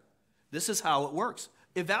other. This is how it works.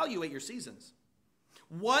 Evaluate your seasons.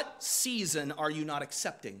 What season are you not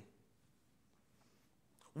accepting?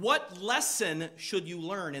 What lesson should you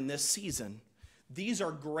learn in this season? These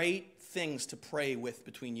are great things to pray with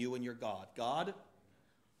between you and your God. God,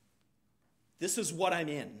 this is what I'm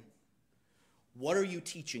in. What are you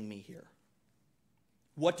teaching me here?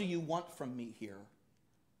 What do you want from me here?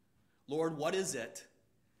 Lord, what is it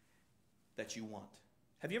that you want?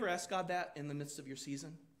 Have you ever asked God that in the midst of your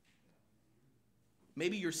season?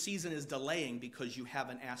 Maybe your season is delaying because you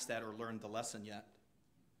haven't asked that or learned the lesson yet.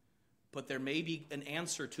 But there may be an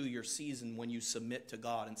answer to your season when you submit to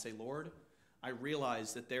God and say, Lord, I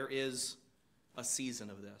realize that there is a season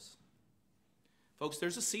of this. Folks,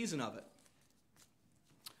 there's a season of it.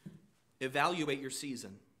 Evaluate your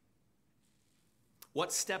season.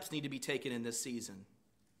 What steps need to be taken in this season?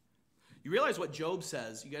 You realize what Job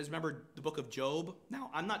says. You guys remember the book of Job?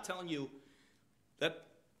 Now, I'm not telling you that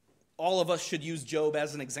all of us should use Job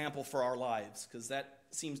as an example for our lives, because that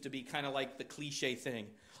seems to be kind of like the cliche thing.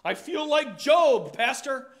 I feel like Job,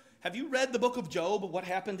 Pastor. Have you read the book of Job? What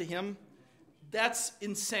happened to him? That's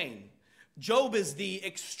insane. Job is the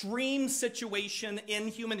extreme situation in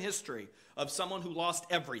human history of someone who lost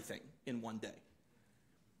everything in one day.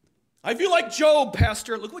 I feel like Job,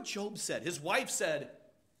 Pastor. Look what Job said. His wife said,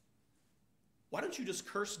 why don't you just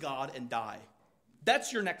curse God and die?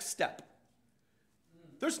 That's your next step.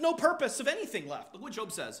 There's no purpose of anything left. Look what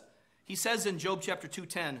Job says. He says in Job chapter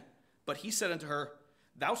 2:10, but he said unto her,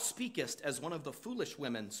 thou speakest as one of the foolish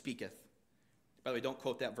women speaketh. By the way, don't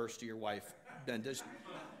quote that verse to your wife. Then just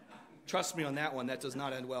trust me on that one. That does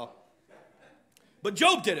not end well. But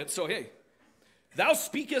Job did it, so hey. Thou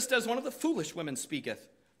speakest as one of the foolish women speaketh.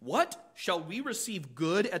 What? Shall we receive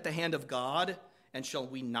good at the hand of God, and shall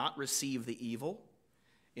we not receive the evil?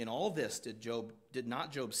 In all this did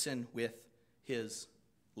not Job sin with his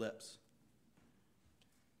lips.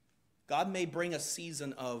 God may bring a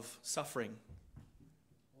season of suffering.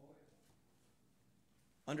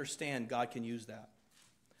 Understand, God can use that.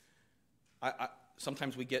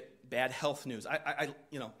 Sometimes we get bad health news.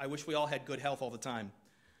 I wish we all had good health all the time.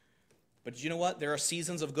 But you know what? There are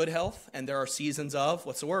seasons of good health, and there are seasons of,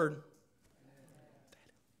 what's the word?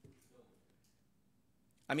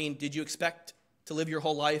 I mean, did you expect to live your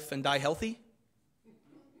whole life and die healthy?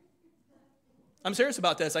 I'm serious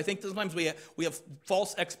about this. I think sometimes we have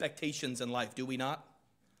false expectations in life, do we not?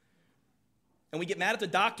 And we get mad at the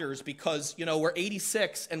doctors because, we're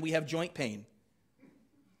 86 and we have joint pain.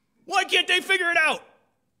 Why can't they figure it out?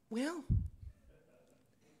 Well,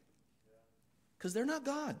 because they're not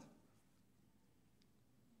God.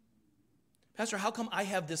 Pastor, how come I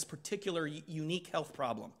have this particular unique health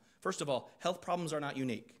problem? First of all, health problems are not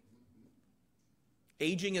unique.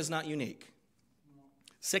 Aging is not unique.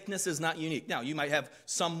 Sickness is not unique. Now, you might have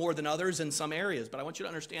some more than others in some areas, but I want you to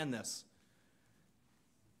understand this.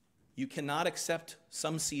 You cannot accept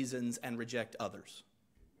some seasons and reject others.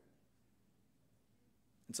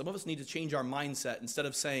 And some of us need to change our mindset. Instead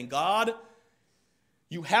of saying, God,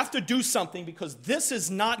 you have to do something because this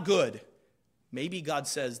is not good. Maybe God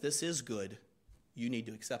says, this is good. You need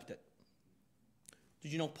to accept it.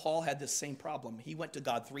 Did you know Paul had this same problem? He went to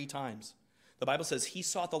God 3 times. The Bible says he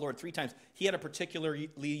sought the Lord 3 times. He had a particularly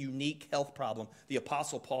unique health problem. The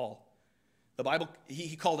Apostle Paul. The Bible,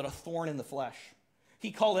 he called it a thorn in the flesh.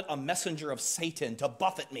 He called it a messenger of Satan to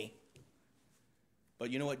buffet me. But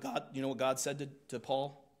you know what God said to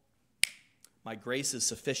Paul? My grace is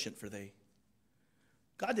sufficient for thee.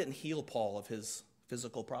 God didn't heal Paul of his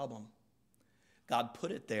physical problem. God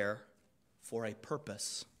put it there for a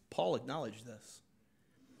purpose. Paul acknowledged this.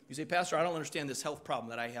 You say, Pastor, I don't understand this health problem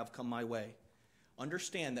that I have come my way.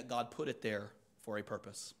 Understand that God put it there for a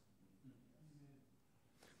purpose.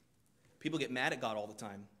 People get mad at God all the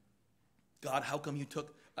time. God, how come you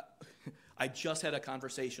took... I just had a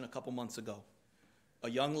conversation a couple months ago. A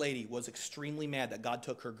young lady was extremely mad that God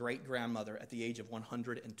took her great-grandmother at the age of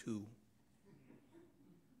 102.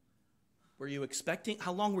 Were you expecting?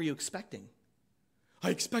 How long were you expecting? I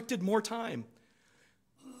expected more time.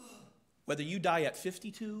 Whether you die at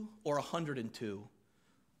 52 or 102,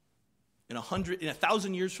 in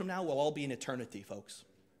 1,000 years from now, we'll all be in eternity, folks.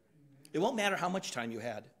 It won't matter how much time you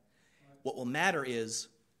had. What will matter is,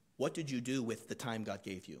 what did you do with the time God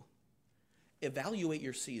gave you? Evaluate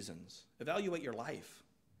your seasons. Evaluate your life.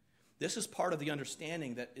 This is part of the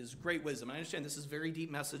understanding that is great wisdom. I understand this is a very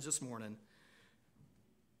deep message this morning.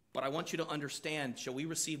 But I want you to understand, shall we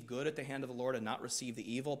receive good at the hand of the Lord and not receive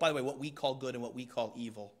the evil? By the way, what we call good and what we call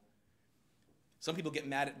evil. Some people get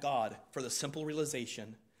mad at God for the simple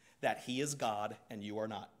realization that he is God and you are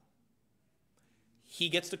not. He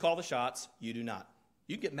gets to call the shots, you do not.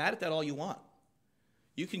 You can get mad at that all you want.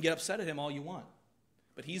 You can get upset at him all you want.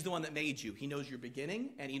 But he's the one that made you. He knows your beginning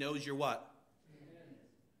and he knows your what?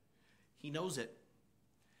 He knows it.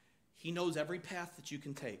 He knows every path that you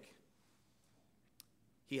can take.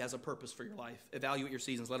 He has a purpose for your life. Evaluate your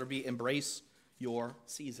seasons. Let her be embrace your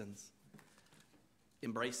seasons.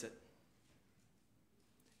 Embrace it.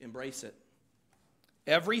 Embrace it.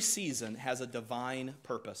 Every season has a divine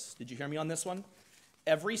purpose. Did you hear me on this one?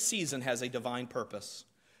 Every season has a divine purpose.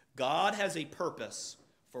 God has a purpose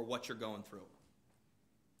for what you're going through.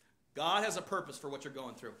 God has a purpose for what you're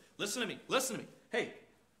going through. Listen to me. Listen to me. Hey.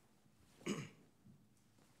 All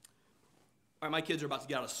right, my kids are about to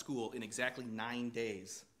get out of school in exactly 9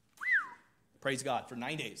 days. Praise God, for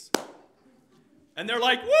 9 days. And they're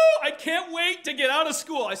like, woo, I can't wait to get out of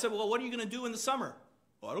school. I said, well, what are you going to do in the summer?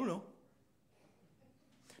 Well, I don't know.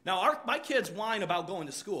 Now, my kids whine about going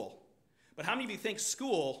to school. But how many of you think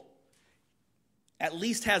school at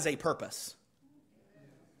least has a purpose?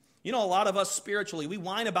 You know, a lot of us spiritually, we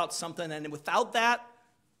whine about something, and without that,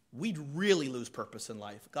 we'd really lose purpose in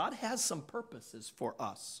life. God has some purposes for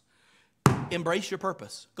us. Embrace your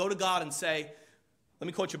purpose. Go to God and say, let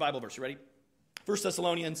me quote your Bible verse. You ready? 1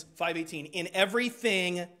 Thessalonians 5:18. In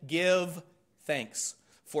everything give thanks,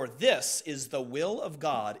 for this is the will of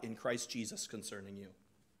God in Christ Jesus concerning you.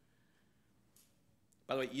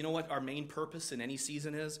 By the way, you know what our main purpose in any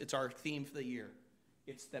season is? It's our theme for the year.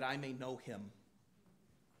 It's that I may know him.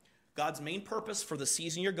 God's main purpose for the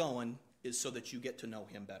season you're going is so that you get to know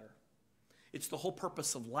him better. It's the whole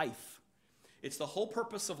purpose of life. It's the whole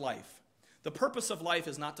purpose of life. The purpose of life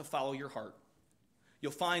is not to follow your heart.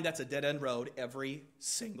 You'll find that's a dead-end road every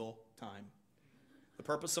single time. The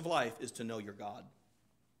purpose of life is to know your God.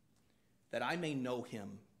 That I may know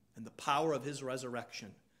him and the power of his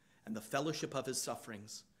resurrection and the fellowship of his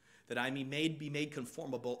sufferings, that I may be made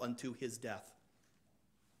conformable unto his death.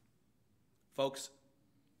 Folks,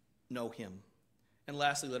 know him. And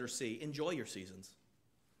lastly, letter C, enjoy your seasons.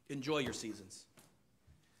 Enjoy your seasons.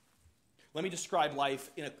 Let me describe life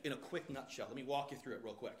in a quick nutshell. Let me walk you through it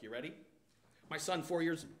real quick. You ready? My son,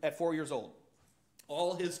 at 4 years old.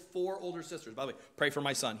 All his 4 older sisters. By the way, pray for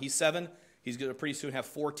my son. He's 7. He's going to pretty soon have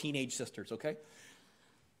 4 teenage sisters, okay?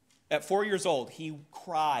 At 4 years old, he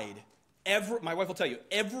cried. My wife will tell you,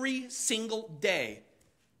 every single day,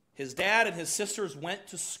 his dad and his sisters went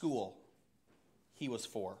to school. He was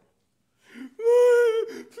 4.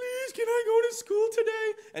 Please, can I go to school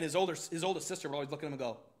today? And his oldest sister would always look at him and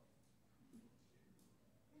go,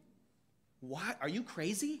 what? Are you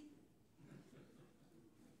crazy?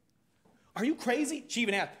 Are you crazy? She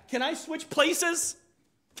even asked, can I switch places?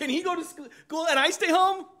 Can he go to school and I stay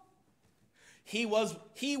home? He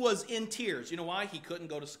was in tears. You know why? He couldn't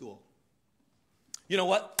go to school. You know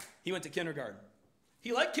what? He went to kindergarten.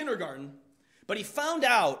 He liked kindergarten, but he found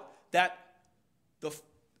out that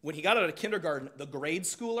when he got out of kindergarten, the grade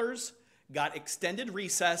schoolers got extended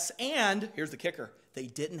recess, and here's the kicker, they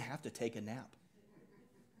didn't have to take a nap.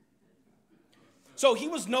 So he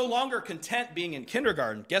was no longer content being in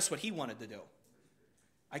kindergarten. Guess what he wanted to do?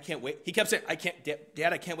 I can't wait. He kept saying,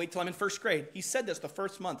 Dad, I can't wait till I'm in first grade. He said this the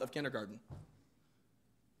first month of kindergarten.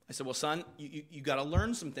 I said, well, son, you got to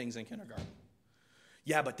learn some things in kindergarten.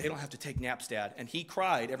 Yeah, but they don't have to take naps, Dad. And he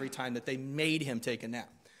cried every time that they made him take a nap.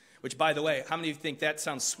 Which, by the way, how many of you think that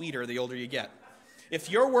sounds sweeter the older you get?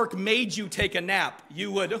 If your work made you take a nap,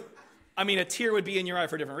 you would, a tear would be in your eye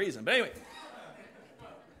for a different reason. But anyway,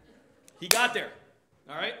 he got there,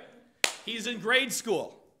 all right? He's in grade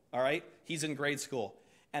school, all right? He's in grade school.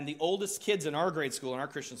 And the oldest kids in our grade school, in our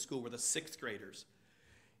Christian school, were the 6th graders.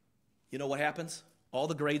 You know what happens? All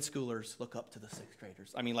the grade schoolers look up to the 6th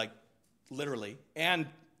graders. Literally. And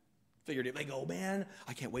figuratively, they go, man,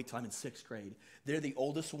 I can't wait till I'm in 6th grade. They're the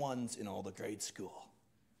oldest ones in all the grade school.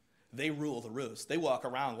 They rule the roost. They walk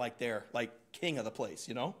around like they're like king of the place,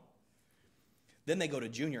 you know? Then they go to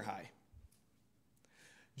junior high.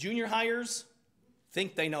 Junior highers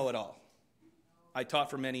think they know it all. I taught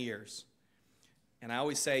for many years. And I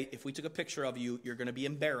always say, if we took a picture of you, you're going to be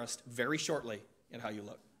embarrassed very shortly at how you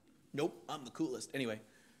look. Nope, I'm the coolest. Anyway.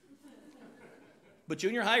 But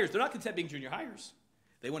junior highers, they're not content being junior highers.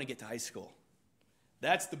 They want to get to high school.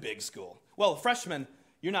 That's the big school. Well, freshmen,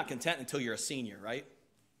 you're not content until you're a senior, right?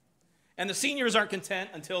 And the seniors aren't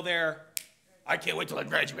content until I can't wait till I'm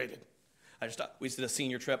graduated. We did a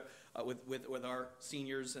senior trip with our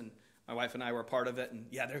seniors, and my wife and I were a part of it. And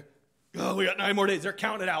yeah, we got 9 more days. They're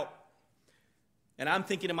counting it out. And I'm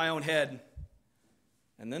thinking in my own head,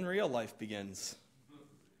 and then real life begins.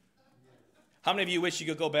 How many of you wish you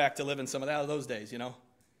could go back to living some of those days, you know?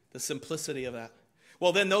 The simplicity of that.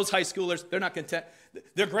 Well, then those high schoolers, they're not content.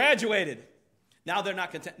 They're graduated. Now they're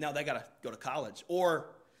not content. Now they got to go to college.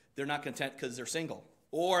 Or they're not content because they're single.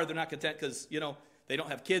 Or they're not content because, they don't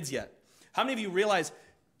have kids yet. How many of you realize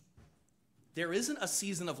there isn't a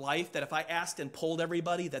season of life that if I asked and polled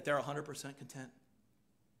everybody that they're 100% content?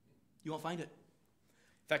 You won't find it.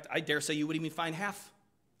 In fact, I dare say you wouldn't even find half.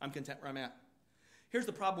 I'm content where I'm at. Here's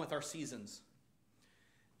the problem with our seasons.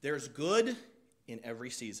 There's good in every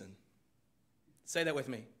season. Say that with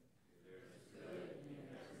me.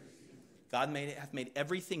 God hath made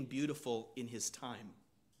everything beautiful in his time.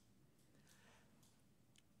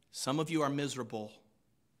 Some of you are miserable,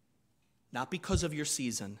 not because of your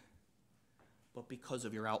season, but because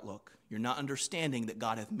of your outlook. You're not understanding that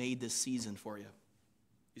God hath made this season for you.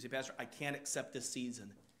 You say, Pastor, I can't accept this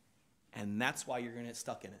season. And that's why you're going to get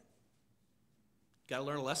stuck in it. Got to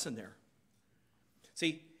learn a lesson there.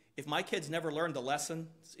 See, if my kids never learned the lessons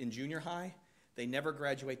in junior high, they never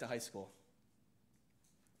graduate to high school.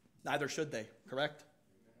 Neither should they, correct?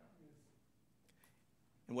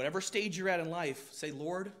 And whatever stage you're at in life, say,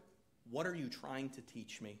 Lord, what are you trying to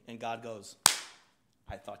teach me? And God goes,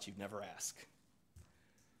 I thought you'd never ask.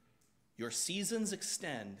 Your seasons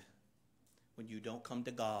extend when you don't come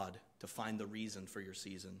to God to find the reason for your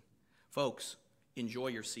season. Folks, enjoy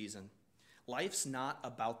your season. Life's not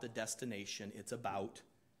about the destination, it's about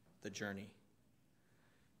the journey.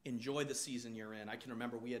 Enjoy the season you're in. I can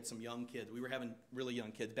remember we had some young kids. We were having really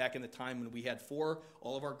young kids. Back in the time when we had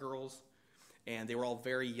all of our girls, and they were all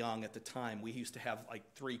very young at the time. We used to have like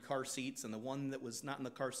 3 car seats, and the one that was not in the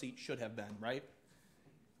car seat should have been, right?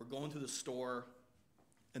 We're going to the store,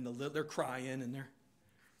 and they're crying, and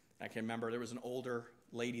I can remember there was an older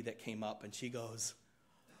lady that came up, and she goes,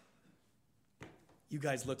 you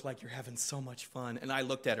guys look like you're having so much fun. And I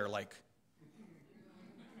looked at her like,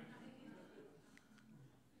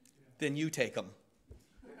 then you take them.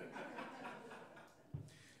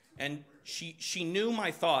 And she knew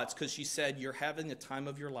my thoughts because she said, you're having the time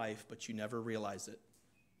of your life, but you never realize it.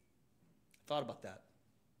 I thought about that.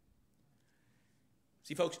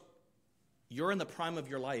 See, folks, you're in the prime of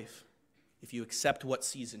your life if you accept what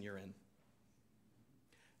season you're in.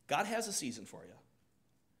 God has a season for you.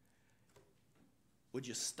 Would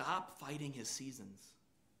you stop fighting his seasons?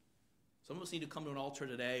 Some of us need to come to an altar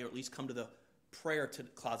today, or at least come to the prayer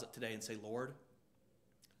closet today and say, Lord,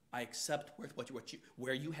 I accept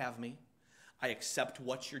where you have me. I accept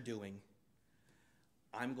what you're doing.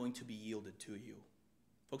 I'm going to be yielded to you.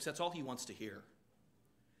 Folks, that's all he wants to hear.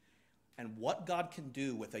 And what God can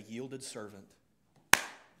do with a yielded servant,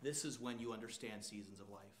 this is when you understand seasons of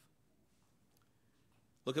life.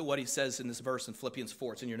 Look at what he says in this verse in Philippians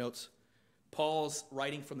 4. It's in your notes. Paul's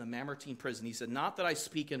writing from the Mamertine prison. He said, not that I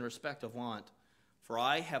speak in respect of want, for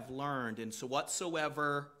I have learned in so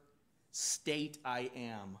whatsoever state I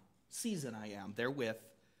am, season I am, therewith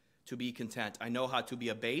to be content. I know how to be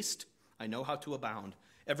abased. I know how to abound.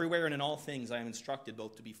 Everywhere and in all things I am instructed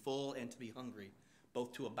both to be full and to be hungry,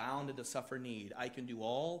 both to abound and to suffer need. I can do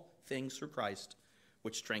all things through Christ,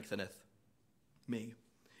 which strengtheneth me.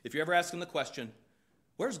 If you're ever asking the question,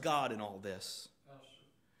 where's God in all this?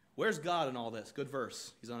 Where's God in all this? Good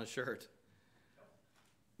verse. He's on a shirt.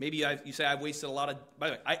 Maybe you say, I've wasted a lot of... By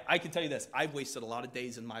the way, I can tell you this. I've wasted a lot of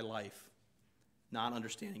days in my life not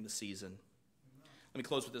understanding the season. Let me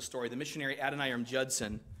close with this story. The missionary Adoniram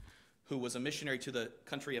Judson, who was a missionary to the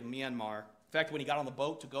country of Myanmar. In fact, when he got on the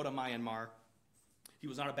boat to go to Myanmar, he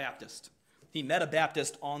was not a Baptist. He met a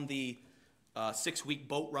Baptist on the 6-week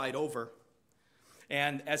boat ride over.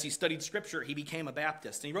 And as he studied Scripture, he became a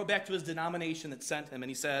Baptist. And he wrote back to his denomination that sent him, and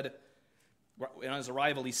he said, on his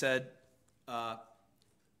arrival, he said,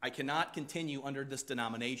 I cannot continue under this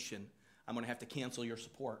denomination. I'm going to have to cancel your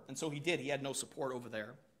support. And so he did. He had no support over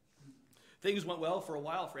there. Things went well for a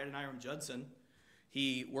while for Adoniram Judson.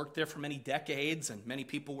 He worked there for many decades, and many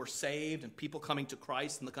people were saved, and people coming to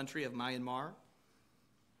Christ in the country of Myanmar.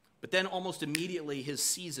 But then almost immediately his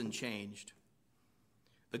season changed.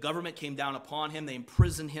 The government came down upon him. They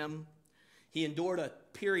imprisoned him. He endured a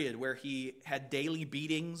period where he had daily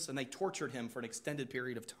beatings, and they tortured him for an extended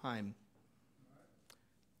period of time.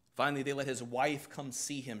 Finally, they let his wife come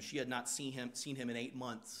see him. She had not seen him in 8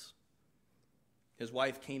 months. His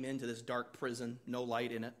wife came into this dark prison, no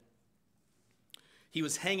light in it. He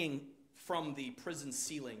was hanging from the prison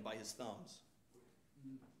ceiling by his thumbs,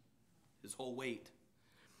 his whole weight.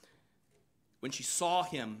 When she saw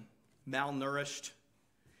him malnourished,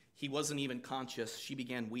 he wasn't even conscious. She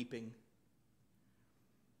began weeping.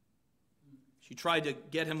 She tried to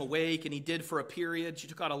get him awake, and he did for a period. She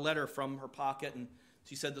took out a letter from her pocket, and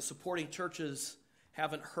she said, the supporting churches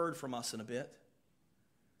haven't heard from us in a bit.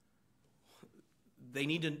 They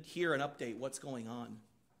need to hear an update. What's going on?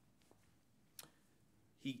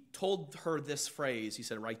 He told her this phrase. He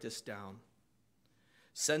said, write this down.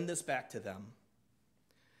 Send this back to them.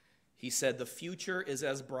 He said, the future is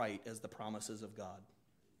as bright as the promises of God.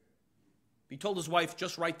 He told his wife,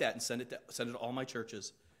 just write that and send it to all my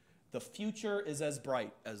churches. The future is as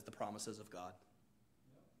bright as the promises of God.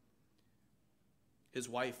 His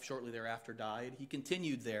wife shortly thereafter died. He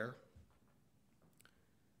continued there.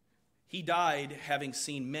 He died having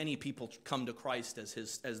seen many people come to Christ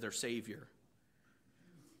as their Savior.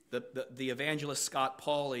 The evangelist Scott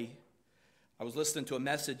Pauley, I was listening to a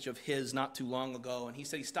message of his not too long ago, and he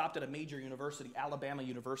said he stopped at a major university, Alabama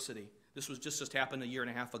University. This was just happened a year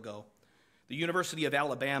and a half ago. The University of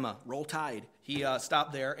Alabama, Roll Tide. He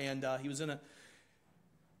stopped there, and he was in a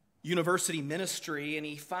university ministry, and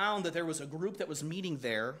he found that there was a group that was meeting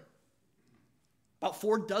there, about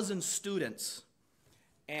 4 students.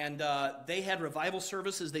 And they had revival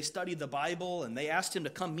services. They studied the Bible, and they asked him to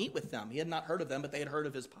come meet with them. He had not heard of them, but they had heard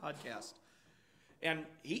of his podcast. And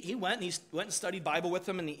he went and studied Bible with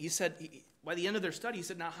them, and he said, by the end of their study, he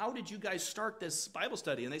said, now, how did you guys start this Bible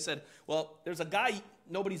study? And they said, well, there's a guy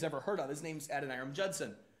nobody's ever heard of. His name's Adoniram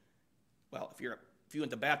Judson. Well, if you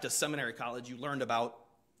went to Baptist Seminary College, you learned about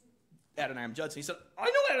Adoniram Judson. He said, I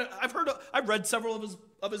know that. I've read several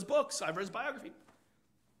of his books. I've read his biography.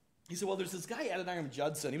 He said, well, there's this guy, Adoniram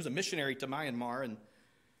Judson. He was a missionary to Myanmar, and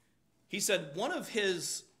he said one of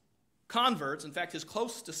his converts, in fact, his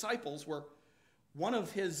close disciples, were one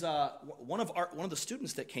of the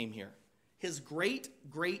students that came here. His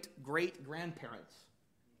great-great-great-grandparents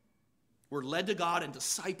were led to God and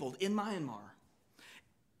discipled in Myanmar.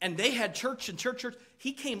 And they had church.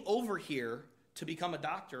 He came over here to become a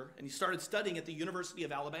doctor, and he started studying at the University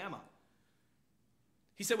of Alabama.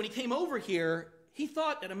 He said when he came over here, he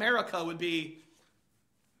thought that America would be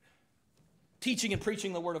teaching and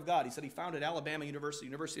preaching the Word of God. He said he founded Alabama University,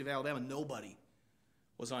 University of Alabama. Nobody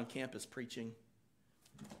was on campus preaching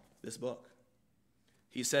this book.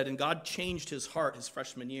 He said, and God changed his heart his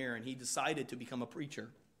freshman year, and he decided to become a preacher.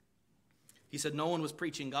 He said no one was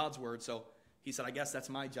preaching God's Word, so he said, I guess that's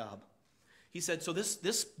my job. He said, so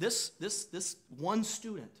this one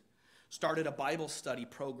student started a Bible study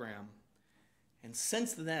program, and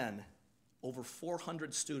since then, over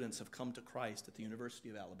 400 students have come to Christ at the University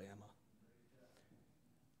of Alabama.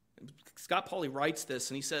 And Scott Pauley writes this,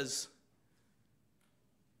 and he says,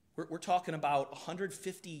 we're talking about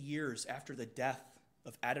 150 years after the death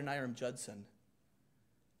of Adoniram Judson.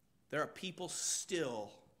 There are people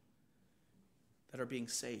still that are being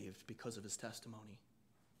saved because of his testimony.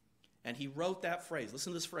 And he wrote that phrase.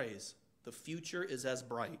 Listen to this phrase. The future is as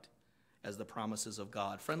bright as the promises of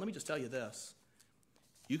God. Friend, let me just tell you this.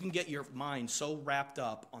 You can get your mind so wrapped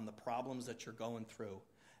up on the problems that you're going through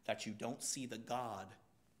that you don't see the God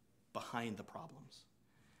behind the problems,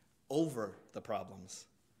 over the problems,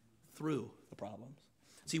 through the problems.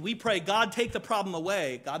 See, we pray, God, take the problem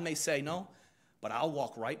away. God may say, no, but I'll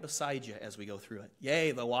walk right beside you as we go through it.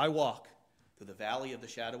 Yea, though I walk through the valley of the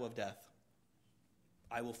shadow of death,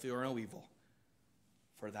 I will fear no evil,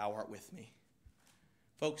 for thou art with me.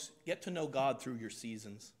 Folks, get to know God through your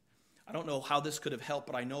seasons. I don't know how this could have helped,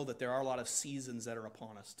 but I know that there are a lot of seasons that are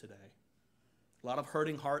upon us today. A lot of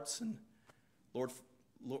hurting hearts, and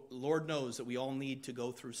Lord knows that we all need to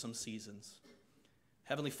go through some seasons.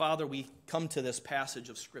 Heavenly Father, we come to this passage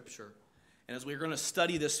of Scripture, and as we're going to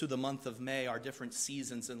study this through the month of May, our different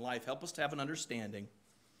seasons in life, help us to have an understanding,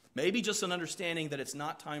 maybe just an understanding that it's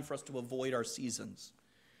not time for us to avoid our seasons.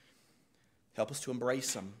 Help us to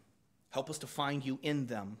embrace them. Help us to find you in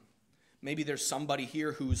them. Maybe there's somebody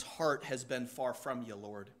here whose heart has been far from you,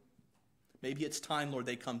 Lord. Maybe it's time, Lord,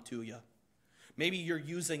 they come to you. Maybe you're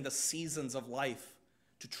using the seasons of life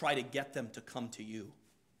to try to get them to come to you.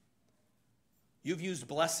 You've used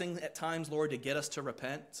blessing at times, Lord, to get us to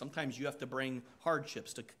repent. Sometimes you have to bring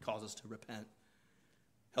hardships to cause us to repent.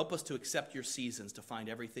 Help us to accept your seasons, to find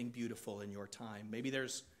everything beautiful in your time. Maybe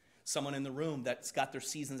there's someone in the room that's got their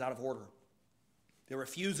seasons out of order. They're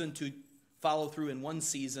refusing to follow through in one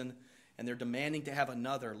season, and they're demanding to have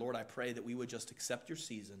another. Lord, I pray that we would just accept your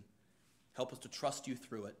season. Help us to trust you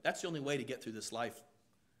through it. That's the only way to get through this life.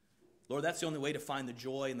 Lord, that's the only way to find the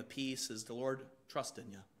joy and the peace is the Lord trust in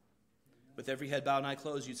you. With every head bowed and eye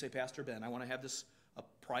closed, you'd say, Pastor Ben, I want to have this a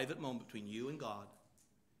private moment between you and God.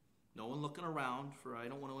 No one looking around, for I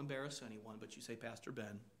don't want to embarrass anyone, but you say, Pastor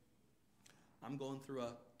Ben, I'm going through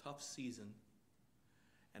a tough season,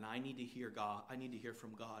 and I need to hear God. I need to hear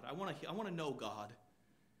from God. I want to know God.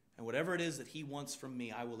 And whatever it is that he wants from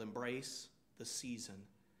me, I will embrace the season.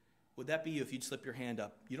 Would that be you if you'd slip your hand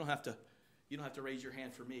up? You don't have to raise your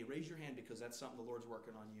hand for me. Raise your hand because that's something the Lord's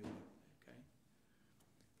working on you. Okay?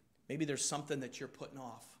 Maybe there's something that you're putting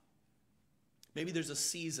off. Maybe there's a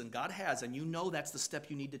season God has, and you know that's the step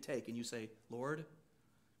you need to take. And you say, Lord,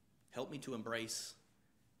 help me to embrace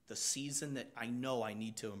the season that I know I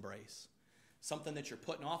need to embrace. Something that you're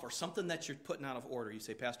putting off or something that you're putting out of order. You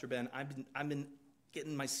say, Pastor Ben, I've been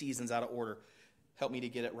getting my seasons out of order. Help me to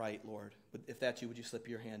get it right, Lord. If that's you, would you slip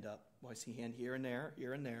your hand up? Well, I see hand here and there,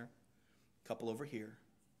 a couple over here.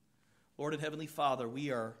 Lord and Heavenly Father,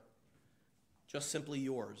 we are just simply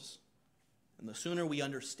yours. And the sooner we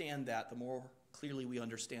understand that, the more clearly we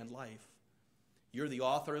understand life. You're the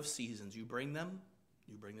author of seasons. You bring them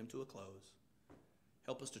to a close.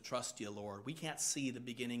 Help us to trust you, Lord. We can't see the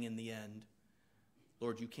beginning and the end.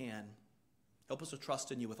 Lord, you can. Help us to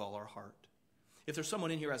trust in you with all our heart. If there's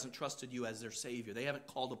someone in here who hasn't trusted you as their Savior, they haven't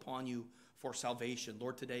called upon you for salvation,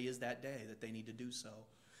 Lord, today is that day that they need to do so.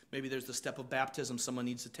 Maybe there's the step of baptism someone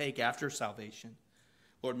needs to take after salvation.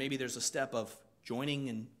 Lord, maybe there's a step of joining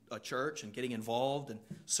in a church and getting involved and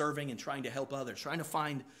serving and trying to help others, trying to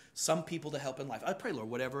find some people to help in life. I pray, Lord,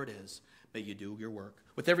 whatever it is, may you do your work.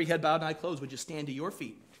 With every head bowed and eye closed, would you stand to your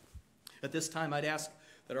feet? At this time, I'd ask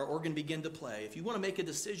that our organ begin to play. If you want to make a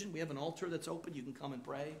decision, we have an altar that's open. You can come and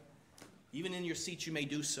pray. Even in your seats, you may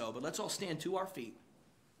do so. But let's all stand to our feet.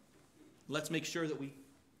 Let's make sure that we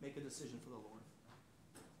make a decision for the Lord.